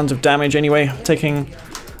doing tons of damage anyway. Taking...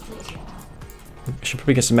 I should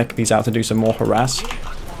probably get some Mechapes out to do some more harass.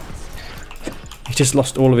 He just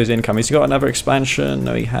lost all of his income. Has he got another expansion?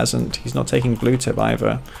 No, he hasn't. He's not taking blue tip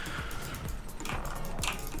either.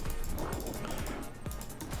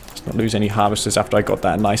 Let's not lose any harvesters after I got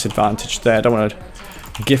that nice advantage there. I don't want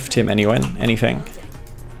to gift him anything.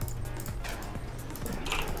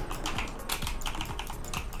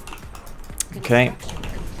 Okay.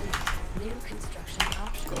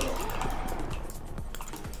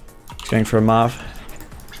 He's going for a Marv.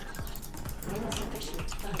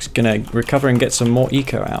 He's gonna recover and get some more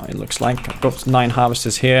eco out, it looks like. I've got 9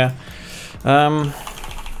 harvesters here. Did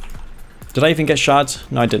I even get shards?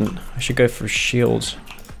 No, I didn't. I should go for shields.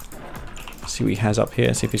 See what he has up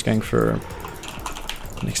here. See if he's going for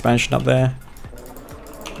an expansion up there.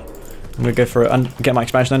 I'm gonna go for get my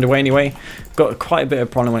expansion underway anyway. Got quite a bit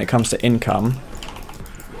of problem when it comes to income.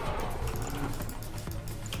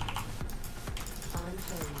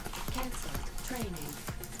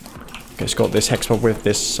 Okay, it's got this hexpod with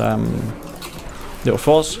this little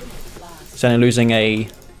force. It's only losing a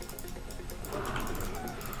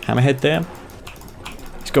hammerhead there.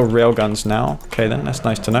 He's got railguns now. Okay then, that's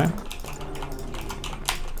nice to know.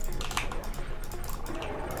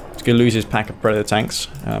 He's gonna lose his pack of predator tanks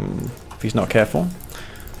if he's not careful.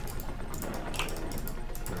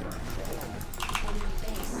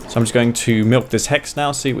 So I'm just going to milk this hex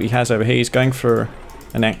now, see what he has over here. He's going for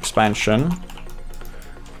an expansion.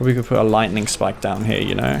 Probably could put a lightning spike down here,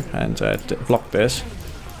 you know, and block this.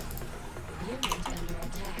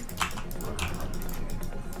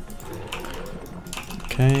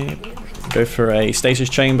 Okay, go for a stasis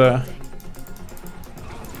chamber.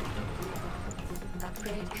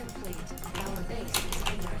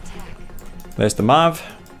 There's the Marv.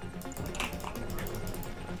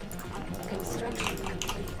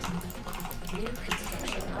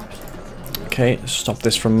 Okay, stop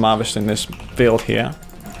this from harvesting this field here.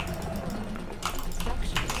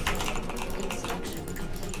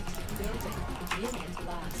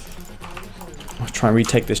 I'll try and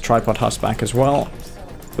retake this tripod husk back as well,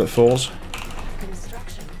 but falls.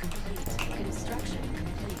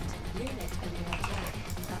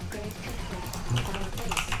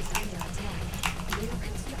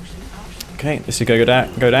 Okay, this is going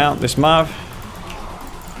to go down, this Marv.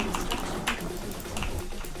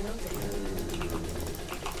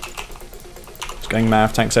 It's going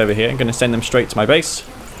Marv tanks over here. I'm going to send them straight to my base.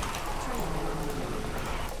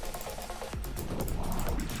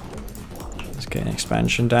 Let's get an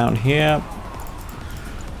expansion down here.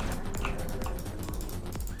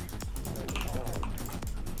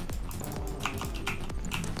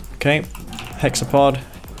 Okay, hexapod.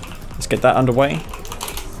 Let's get that underway.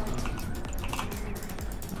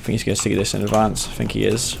 I think he's going to see this in advance. I think he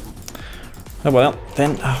is. Oh well,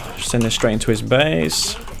 then send this straight into his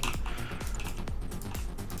base.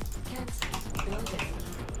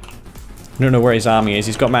 I don't know where his army is.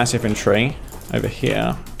 He's got massive infantry over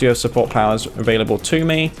here. Do have support powers available to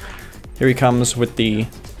me. Here he comes with the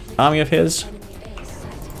army of his.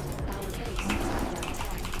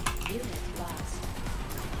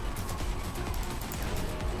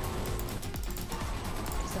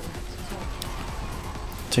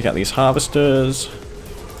 Take out these harvesters.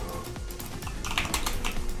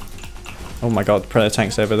 Oh my god, predator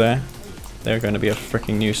tanks over there. They're going to be a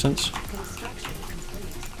freaking nuisance.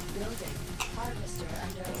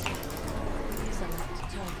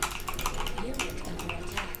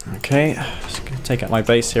 Okay, just gonna take out my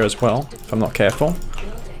base here as well, if I'm not careful.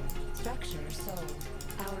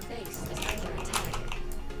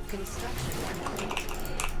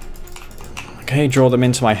 Okay, draw them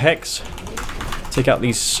into my hex. Take out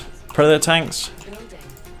these predator tanks.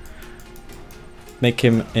 Make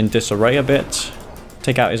him in disarray a bit.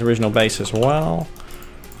 Take out his original base as well.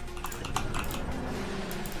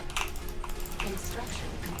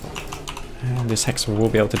 And this hex will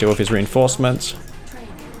be able to deal with his reinforcements.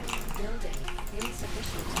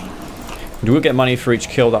 You will get money for each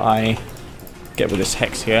kill that I get with this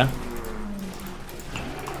hex here.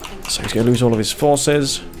 So he's going to lose all of his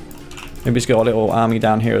forces. Maybe he's got a little army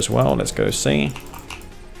down here as well. Let's go see.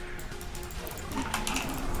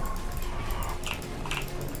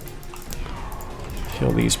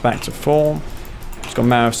 Kill these back to full. He's got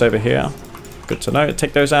Mammoths over here. Good to know.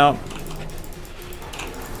 Take those out.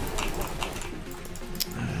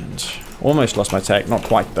 And almost lost my tech. Not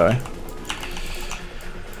quite though.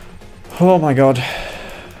 Oh my god.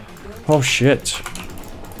 Oh shit.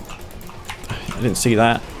 I didn't see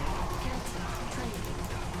that.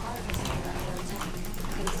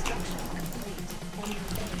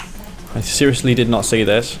 I seriously did not see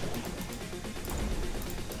this.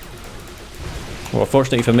 Well,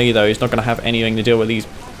 fortunately for me though, he's not going to have anything to deal with these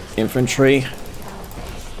infantry.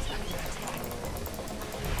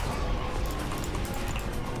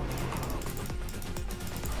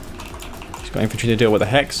 He's got infantry to deal with the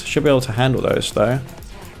hex. Should be able to handle those though.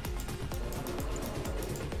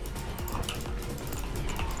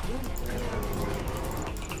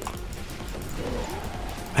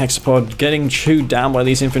 Hexapod getting chewed down by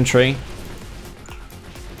these infantry.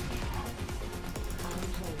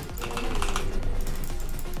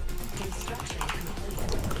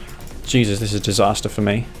 Jesus, this is a disaster for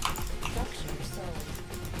me.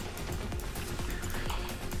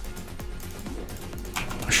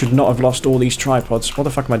 I should not have lost all these tripods. What the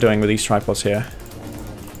fuck am I doing with these tripods here?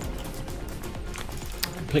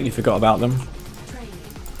 Completely forgot about them.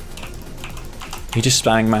 He's just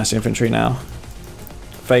spamming mass infantry now.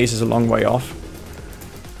 Phase is a long way off.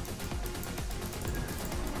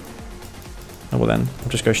 Oh well then, I'll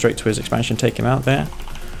just go straight to his expansion, take him out there.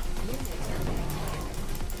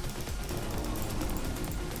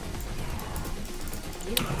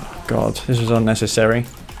 Oh god, this was unnecessary.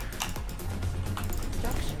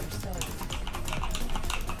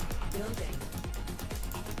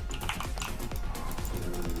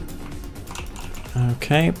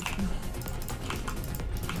 Okay.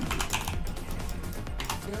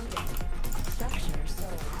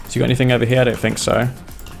 Has he got anything over here? I don't think so.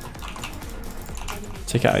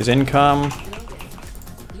 Take out his income.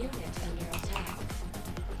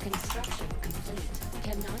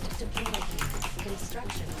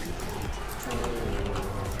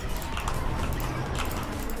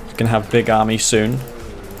 He's gonna have a big army soon.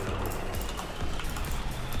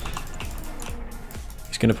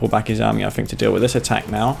 He's gonna pull back his army, I think, to deal with this attack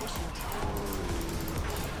now.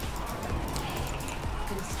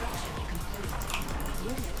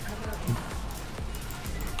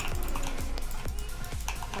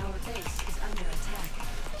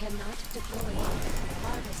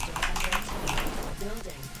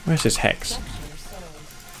 Where's his hex?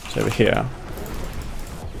 It's over here.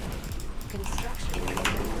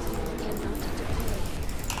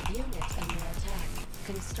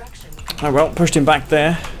 Oh well, pushed him back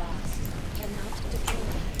there.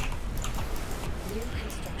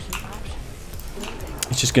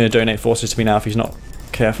 He's just going to donate forces to me now if he's not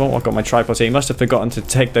careful. I've got my tripods here. He must have forgotten to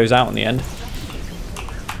take those out in the end.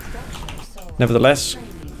 Nevertheless,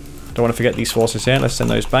 don't want to forget these forces here. Let's send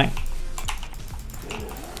those back.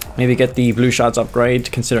 Maybe get the blue shards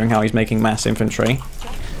upgrade, considering how he's making mass infantry.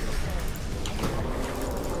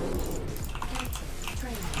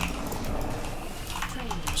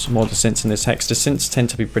 Some more descents in this hex. Descents tend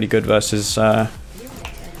to be pretty good versus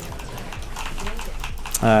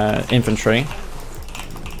infantry.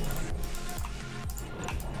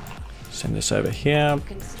 Send this over here.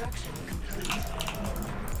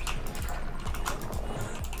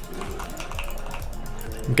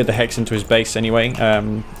 Get the hex into his base anyway,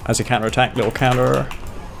 as a counter-attack, little counter.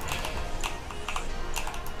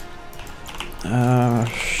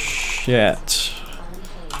 Shit.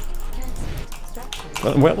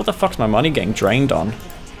 What the fuck's my money getting drained on?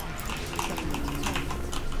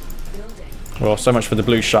 Well, so much for the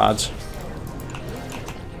blue shards.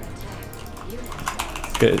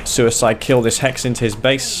 Get suicide kill this Hex into his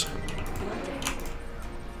base.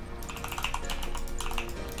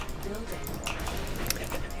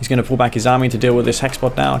 He's going to pull back his army to deal with this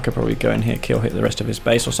Hexbot now. I could probably go in here, hit the rest of his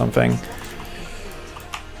base or something.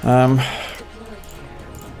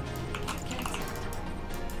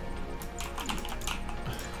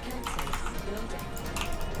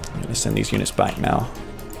 Let's send these units back now.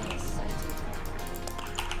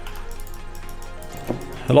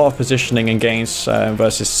 A lot of positioning in games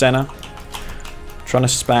versus Senna. Trying to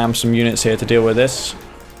spam some units here to deal with this.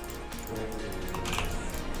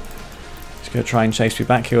 He's going to try and chase me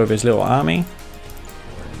back here with his little army.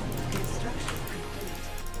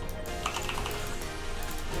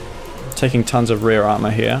 Taking tons of rear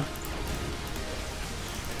armor here.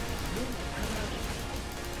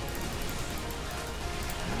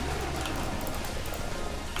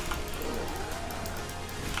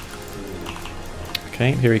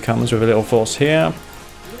 Okay, here he comes with a little force here.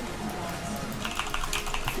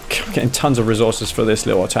 Getting tons of resources for this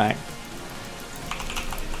little attack.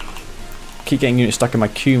 Keep getting units stuck in my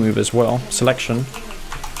Q move as well. Selection.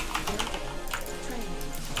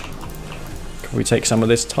 Can we take some of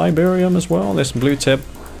this Tiberium as well? This blue tip.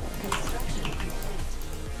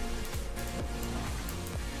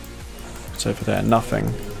 What's over there?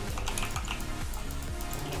 Nothing.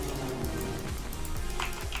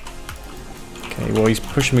 Okay, well he's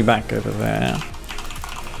pushing me back over there.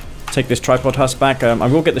 Take this tripod husk back. I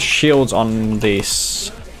will get the shields on this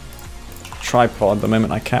tripod the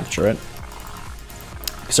moment I capture it.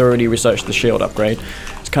 Because I already researched the shield upgrade.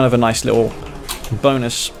 It's kind of a nice little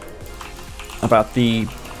bonus about the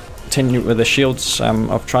with the shields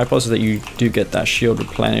of tripods, that you do get that shield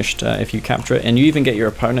replenished if you capture it, and you even get your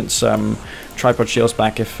opponent's tripod shields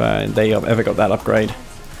back if they ever got that upgrade.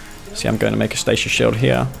 See, I'm going to make a station shield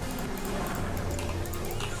here.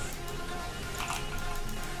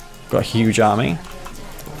 Got a huge army.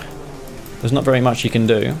 There's not very much you can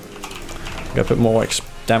do. I'm going to put more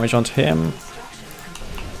damage onto him.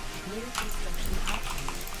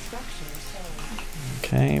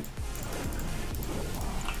 Okay.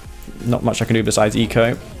 Not much I can do besides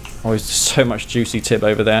eco. Always so much juicy tib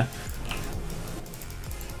over there.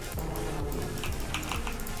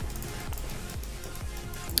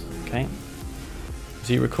 Okay. Is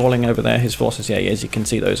he recalling over there his forces? Yeah, he is. You can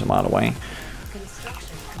see those a mile away.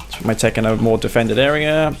 So my tech in a more defended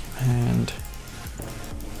area, and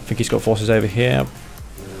I think he's got forces over here.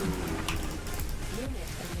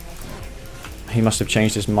 He must have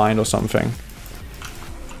changed his mind or something.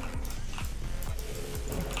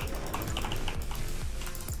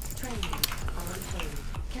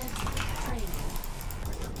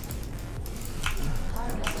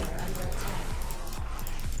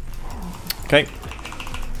 Okay.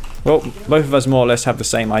 Well, both of us more or less have the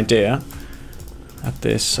same idea at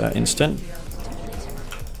this instant.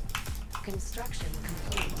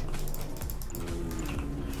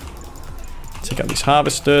 Take out these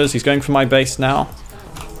harvesters. He's going for my base now.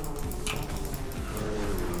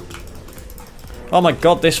 Oh my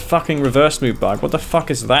god, this fucking reverse move bug. What the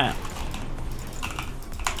fuck is that?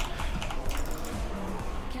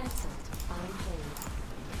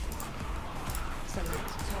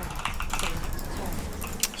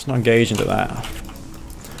 Let's not engage into that.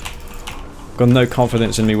 Got no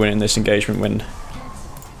confidence in me winning this engagement when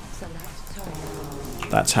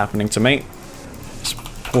that's happening to me. Let's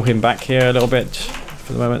pull him back here a little bit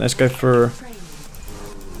for the moment. Let's go for...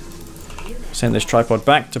 Send this tripod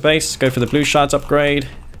back to base. Go for the blue shards upgrade,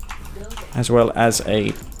 as well as a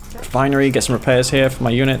refinery. Get some repairs here for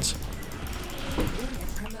my units.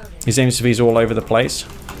 He seems to be all over the place.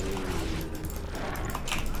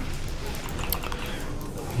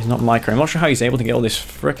 He's not micro. I'm not sure how he's able to get all these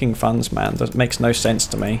freaking funds, man. That makes no sense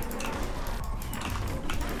to me.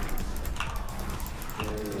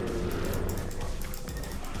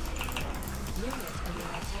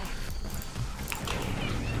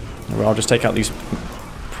 Well, I'll just take out these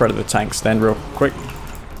Predator tanks then real quick.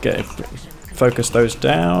 Focus those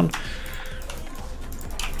down.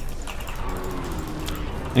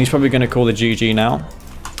 And he's probably going to call the GG now.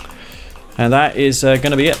 And that is going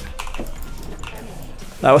to be it.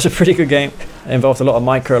 That was a pretty good game. It involved a lot of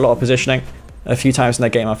micro, a lot of positioning. A few times in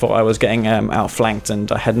that game I thought I was getting outflanked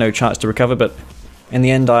and I had no chance to recover, but in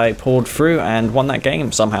the end I pulled through and won that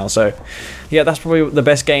game somehow. So yeah, that's probably the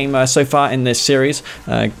best game so far in this series.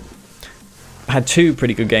 Had two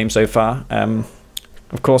pretty good games so far.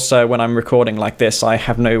 Of course, when I'm recording like this, I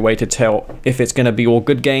have no way to tell if it's going to be all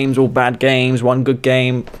good games, all bad games, one good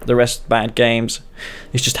game, the rest bad games.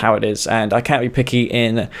 It's just how it is, and I can't be picky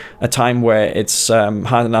in a time where it's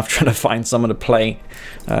hard enough trying to find someone to play,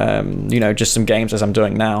 you know, just some games as I'm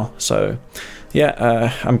doing now. So,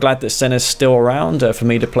 yeah, I'm glad that Senna's still around for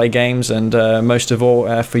me to play games, and most of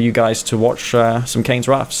all for you guys to watch some Kane's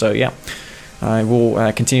Raft. So, yeah, I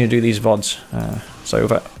will continue to do these VODs.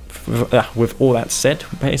 With all that said,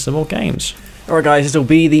 we'll play some more games. Alright guys, this will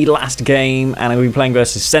be the last game, and I'll be playing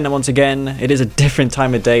versus Senna once again. It is a different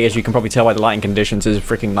time of day, as you can probably tell by the lighting conditions. It's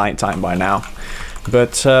freaking nighttime by now.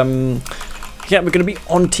 But, yeah, we're going to be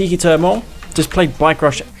on Tiki Turmoil. Just played Bike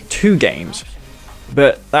Rush 2 games.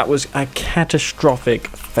 But that was a catastrophic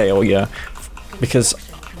failure, because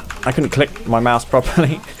I couldn't click my mouse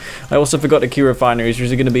properly. I also forgot the Q refineries,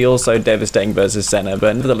 which is going to be also devastating versus Senna.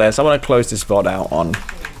 But nevertheless, I want to close this VOD out on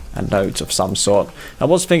a note of some sort. I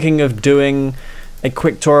was thinking of doing a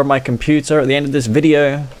quick tour of my computer at the end of this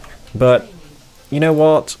video, but you know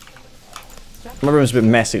what? My room's a bit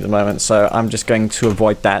messy at the moment, so I'm just going to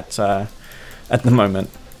avoid that at the moment.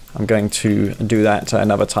 I'm going to do that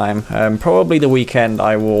another time. Probably the weekend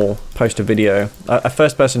I will post a video, a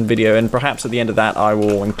first-person video, and perhaps at the end of that I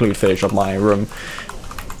will include footage of my room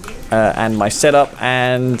and my setup,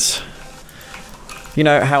 and you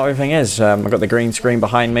know how everything is. I've got the green screen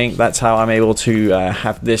behind me. That's how I'm able to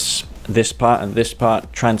have this part and this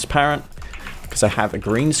part transparent, because I have a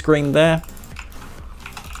green screen there.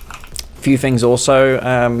 A few things also.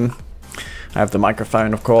 I have the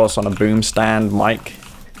microphone, of course, on a boom stand mic,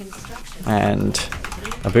 and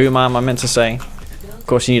a boom arm, I meant to say. Of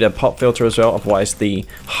course, you need a pop filter as well, otherwise the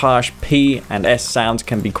harsh P and S sounds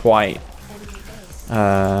can be quite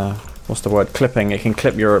what's the word? Clipping. It can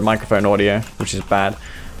clip your microphone audio, which is bad.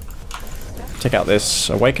 Take out this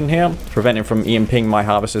awaken here, preventing from EMPing my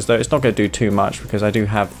harvesters, though it's not going to do too much because I do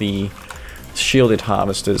have the shielded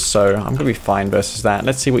harvesters, so I'm going to be fine versus that.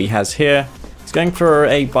 Let's see what he has here. He's going for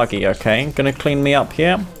a buggy, okay. Going to clean me up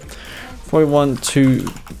here. Probably want to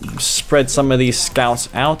spread some of these scouts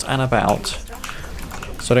out and about,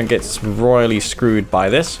 so I don't get royally screwed by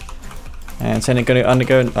this. And then it's going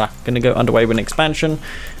to go underway with an expansion.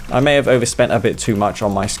 I may have overspent a bit too much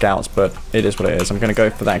on my scouts, but it is what it is. I'm going to go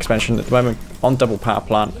for that expansion at the moment on double power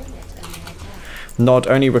plant. Not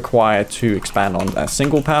only required to expand on a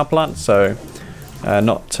single power plant, so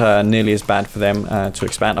not nearly as bad for them to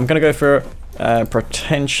expand. I'm going to go for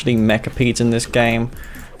potentially Mechapedes in this game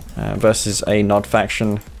versus a Nod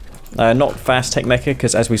faction. Not fast tech mecha,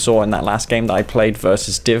 because as we saw in that last game that I played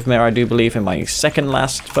versus Divmir, I do believe, in my second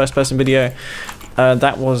last first person video,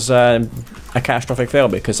 that was a catastrophic fail,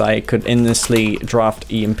 because I could endlessly draft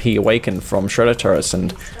EMP Awaken from Shredder turrets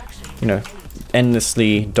and, you know,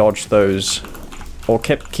 endlessly dodge those, or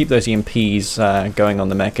keep those EMPs going on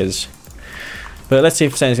the mechas. But let's see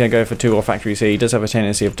if Senna's going to go for 2 ore factories here. He does have a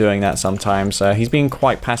tendency of doing that sometimes. He's been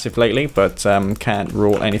quite passive lately, but can't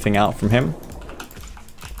rule anything out from him.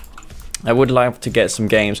 I would like to get some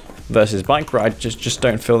games versus Bike, but I just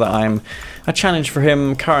don't feel that I'm a challenge for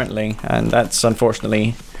him currently, and that's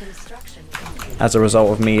unfortunately as a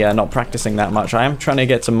result of me not practicing that much. I am trying to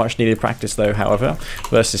get some much needed practice though, however,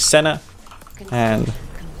 versus Senna, and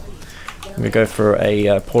I'm going to go for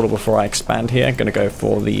a portal before I expand here. I'm going to go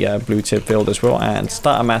for the blue tip field as well and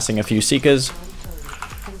start amassing a few seekers,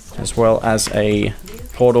 as well as a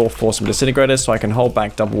portal for some disintegrators, so I can hold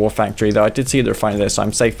back double war factory, though I did see the refinery there, so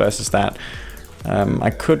I'm safe versus that. I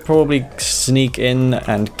could probably sneak in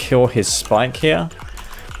and kill his spike here.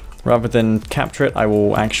 Rather than capture it, I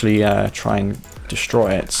will actually try and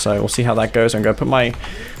destroy it, so we'll see how that goes. I'm going to put my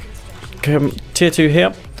tier 2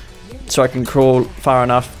 here, so I can crawl far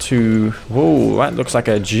enough to... Whoa, that looks like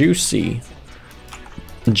a juicy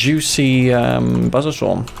buzzer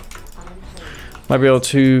swarm. Might be able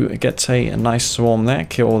to get a nice swarm there,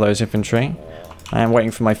 kill all those infantry. I am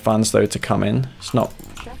waiting for my funds though to come in. It's not,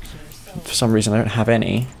 for some reason I don't have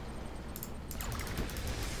any.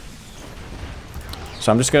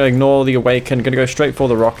 So I'm just going to ignore the awaken, going to go straight for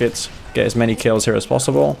the rockets, get as many kills here as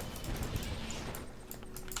possible.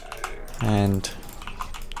 And,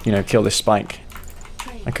 you know, kill this spike.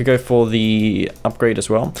 I could go for the upgrade as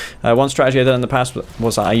well. One strategy I did in the past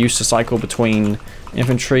was that I used to cycle between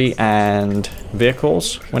infantry and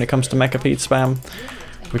vehicles when it comes to Mechapede spam,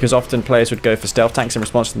 because often players would go for stealth tanks in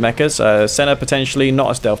response to the mechas. Senna potentially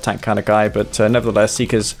not a stealth tank kind of guy, but nevertheless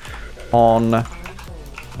Seekers on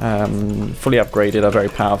fully upgraded are very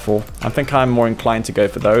powerful. I think I'm more inclined to go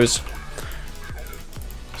for those.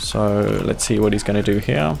 So let's see what he's going to do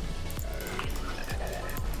here.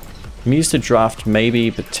 I'm used to draft maybe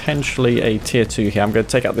potentially a tier 2 here. I'm going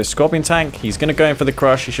to take out this Scorpion tank. He's going to go in for the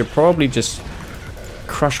crush. He should probably just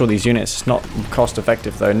crush all these units. It's not cost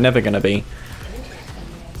effective though, never going to be.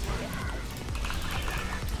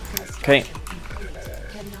 Okay.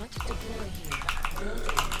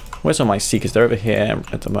 Where's all my Seekers? They're over here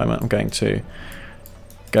at the moment. I'm going to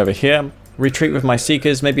go over here. Retreat with my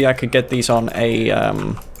Seekers. Maybe I could get these on a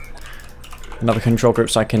another control group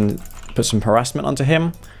so I can put some harassment onto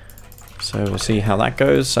him. So we'll see how that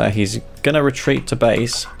goes. He's going to retreat to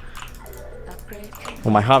base.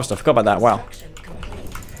 Well, my harvester, I forgot about that. Wow.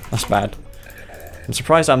 That's bad. I'm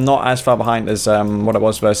surprised I'm not as far behind as what I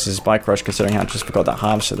was versus Bike Rush, considering I just forgot that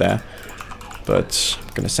harvester there. But I'm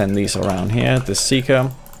going to send these around here. The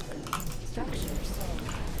Seeker.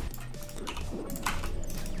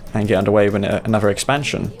 And get underway with another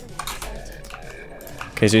expansion.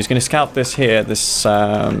 Okay, so he's going to scout this here, this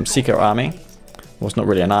Seeker army. Well, it's not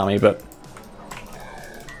really an army, but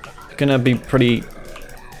it's going to be pretty...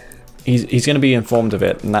 He's going to be informed of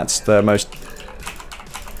it, and that's the most...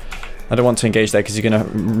 I don't want to engage there because he's going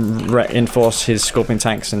to reinforce his Scorpion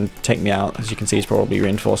tanks and take me out. As you can see, he's probably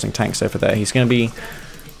reinforcing tanks over there. He's going to be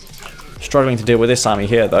struggling to deal with this army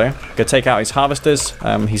here, though. Going to take out his harvesters.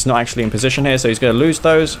 He's not actually in position here, so he's going to lose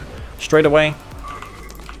those straight away.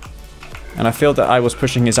 And I feel that I was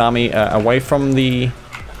pushing his army away from the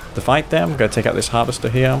fight there. I'm going to take out this harvester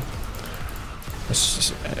here.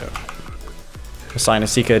 Assign a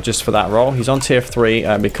Seeker just for that role. He's on tier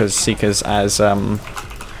 3 because Seekers as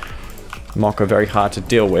Mock are very hard to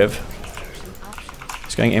deal with.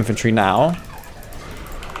 He's going infantry now.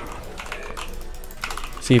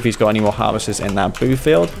 See if he's got any more harvesters in that blue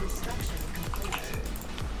field.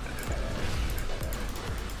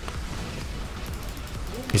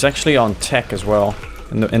 He's actually on tech as well,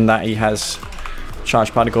 in that he has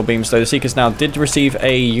charged particle beams. So the Seekers now did receive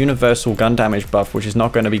a universal gun damage buff, which is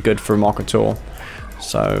not going to be good for Mock at all.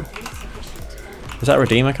 So, is that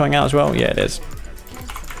Redeemer coming out as well? Yeah, it is.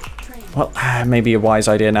 Well, maybe a wise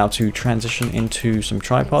idea now to transition into some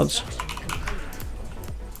tripods.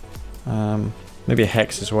 Maybe a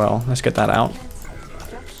Hex as well. Let's get that out.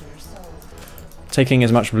 Taking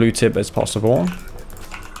as much blue tip as possible.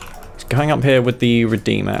 Going up here with the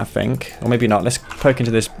Redeemer, I think. Or maybe not. Let's poke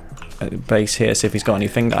into this base here, see if he's got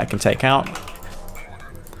anything that I can take out.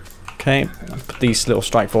 Okay, I'll put these little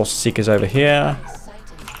Strike Force Seekers over here.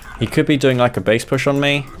 He could be doing like a base push on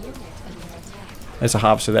me. There's a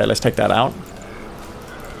harvester there, let's take that out.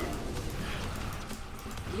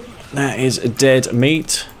 That is dead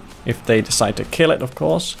meat. If they decide to kill it, of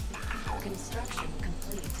course.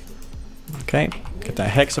 Okay, get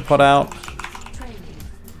that Hexapod out.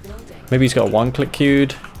 Maybe he's got one click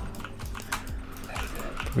queued.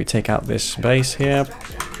 We take out this base here.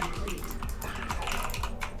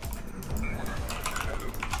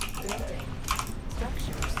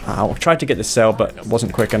 I tried to get the cell, but it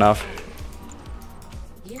wasn't quick enough.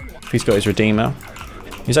 He's got his Redeemer.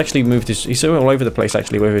 He's actually moved his... He's all over the place,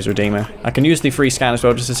 actually, with his Redeemer. I can use the free scan as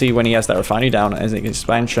well, just to see when he has that refinery down as an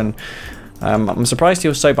expansion. I'm surprised he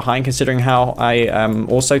was so behind, considering how I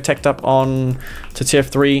also teched up on to tier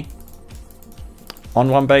 3 on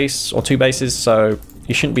one base, or 2 bases, so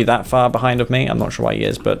he shouldn't be that far behind of me. I'm not sure why he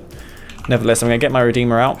is, but nevertheless, I'm going to get my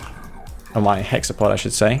Redeemer out. Or my Hexapod, I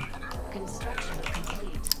should say.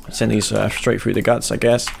 Send these straight through the guts, I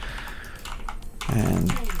guess.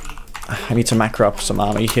 And I need to macro up some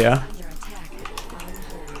army here.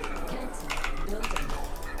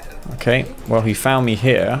 Okay, well, he found me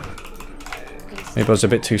here. Maybe I was a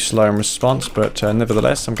bit too slow in response, but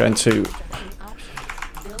nevertheless, I'm going to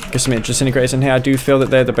get some disintegrators in here. I do feel that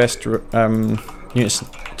they're the best units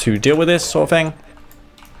to deal with this sort of thing.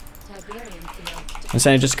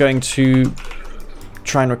 Instead of just going to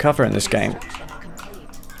try and recover in this game.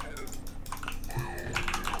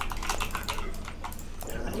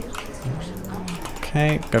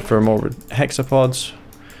 Okay, go for more hexapods.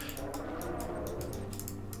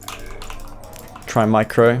 Try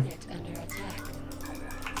micro.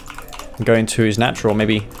 And go into his natural,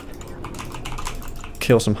 maybe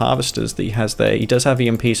kill some harvesters that he has there. He does have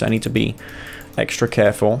EMP, so I need to be extra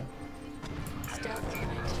careful.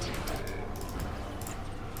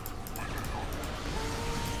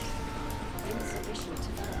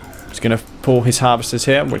 He's going to pull his harvesters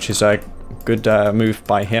here, which is a good move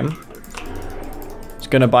by him. It's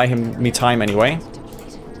going to buy me time anyway.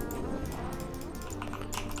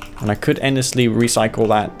 And I could endlessly recycle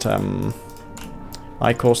that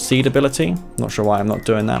Ichor Seed ability. Not sure why I'm not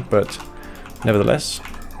doing that, but nevertheless.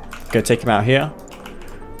 Go take him out here.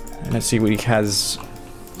 And let's see what he has.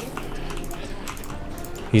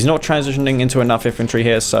 He's not transitioning into enough infantry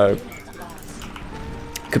here, so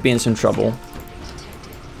could be in some trouble.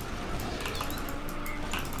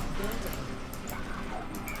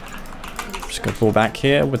 Just gonna pull back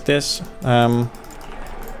here with this.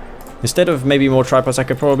 Instead of maybe more tripods, I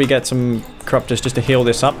could probably get some corruptors just to heal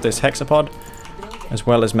this up, this hexapod, as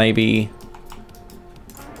well as maybe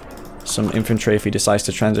some infantry if he decides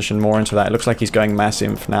to transition more into that. It looks like he's going mass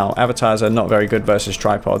inf now. Avatars are not very good versus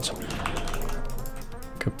tripods.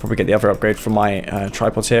 Could probably get the other upgrade from my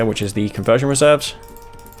tripods here, which is the conversion reserves.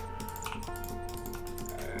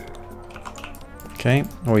 Okay,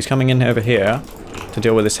 well he's coming in over here to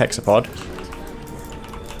deal with this hexapod.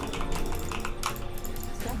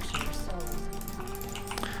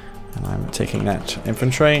 And I'm taking that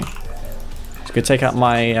infantry. It's good to take out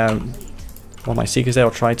my one of my seekers there.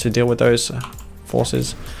 I'll try to deal with those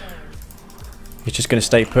forces. He's just going to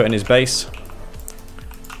stay put in his base.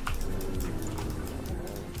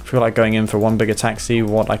 I feel like going in for one big attack, see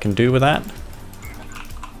what I can do with that.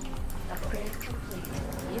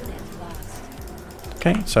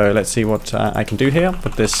 Okay, so let's see what I can do here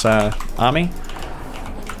with this army.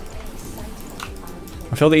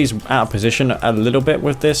 I feel that he's out of position a little bit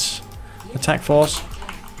with this attack force.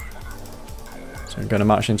 So I'm going to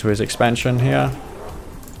march into his expansion here.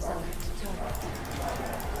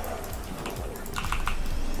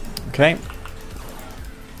 Okay.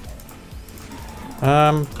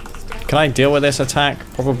 Can I deal with this attack?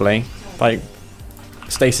 Probably. If I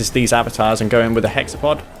stasis these avatars and go in with a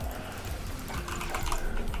hexapod.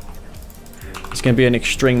 It's going to be an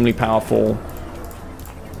extremely powerful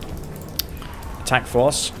attack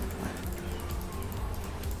force.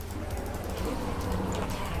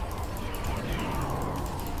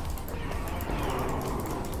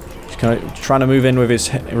 Just kind of trying to move in with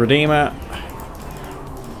his Redeemer.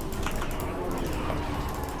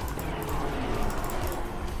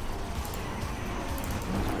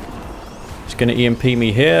 He's going to EMP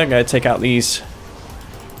me here. I'm going to take out these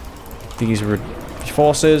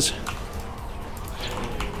forces.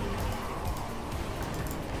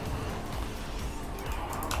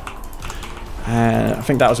 I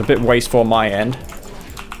think that was a bit wasteful on my end.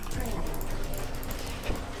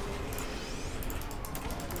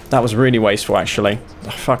 That was really wasteful, actually. Oh,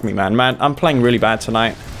 fuck me, man. Man, I'm playing really bad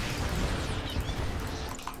tonight.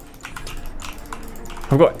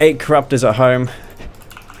 I've got 8 corruptors at home.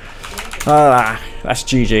 Ah, that's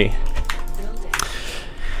GG.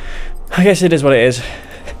 I guess it is what it is.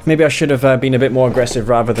 Maybe I should have been a bit more aggressive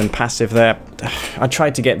rather than passive there. I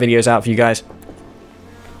tried to get videos out for you guys.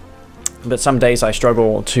 But some days I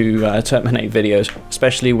struggle to terminate videos,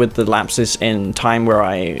 especially with the lapses in time where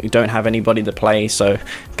I don't have anybody to play, so it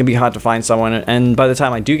can be hard to find someone, and by the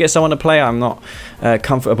time I do get someone to play, I'm not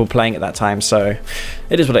comfortable playing at that time, so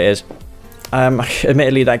it is what it is.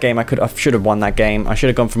 Admittedly, that game I should have won that game. I should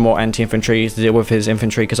have gone for more anti-infantry to deal with his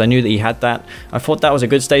infantry because I knew that he had that. I thought that was a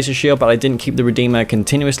good stasis shield, but I didn't keep the Redeemer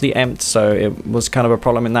continuously empty, so it was kind of a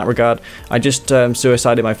problem in that regard. I just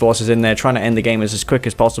suicided my forces in there, trying to end the game as quick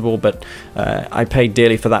as possible, but I paid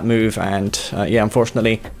dearly for that move, and yeah,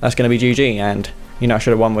 unfortunately, that's going to be GG, and you know, I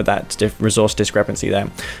should have won with that resource discrepancy there.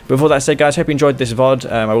 Before that said, guys, hope you enjoyed this VOD.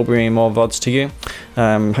 I will be bringing more VODs to you,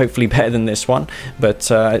 hopefully better than this one. But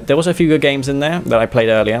there was a few good games in there that I played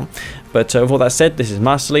earlier. But with all that said, this is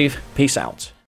Master Leaf. Peace out.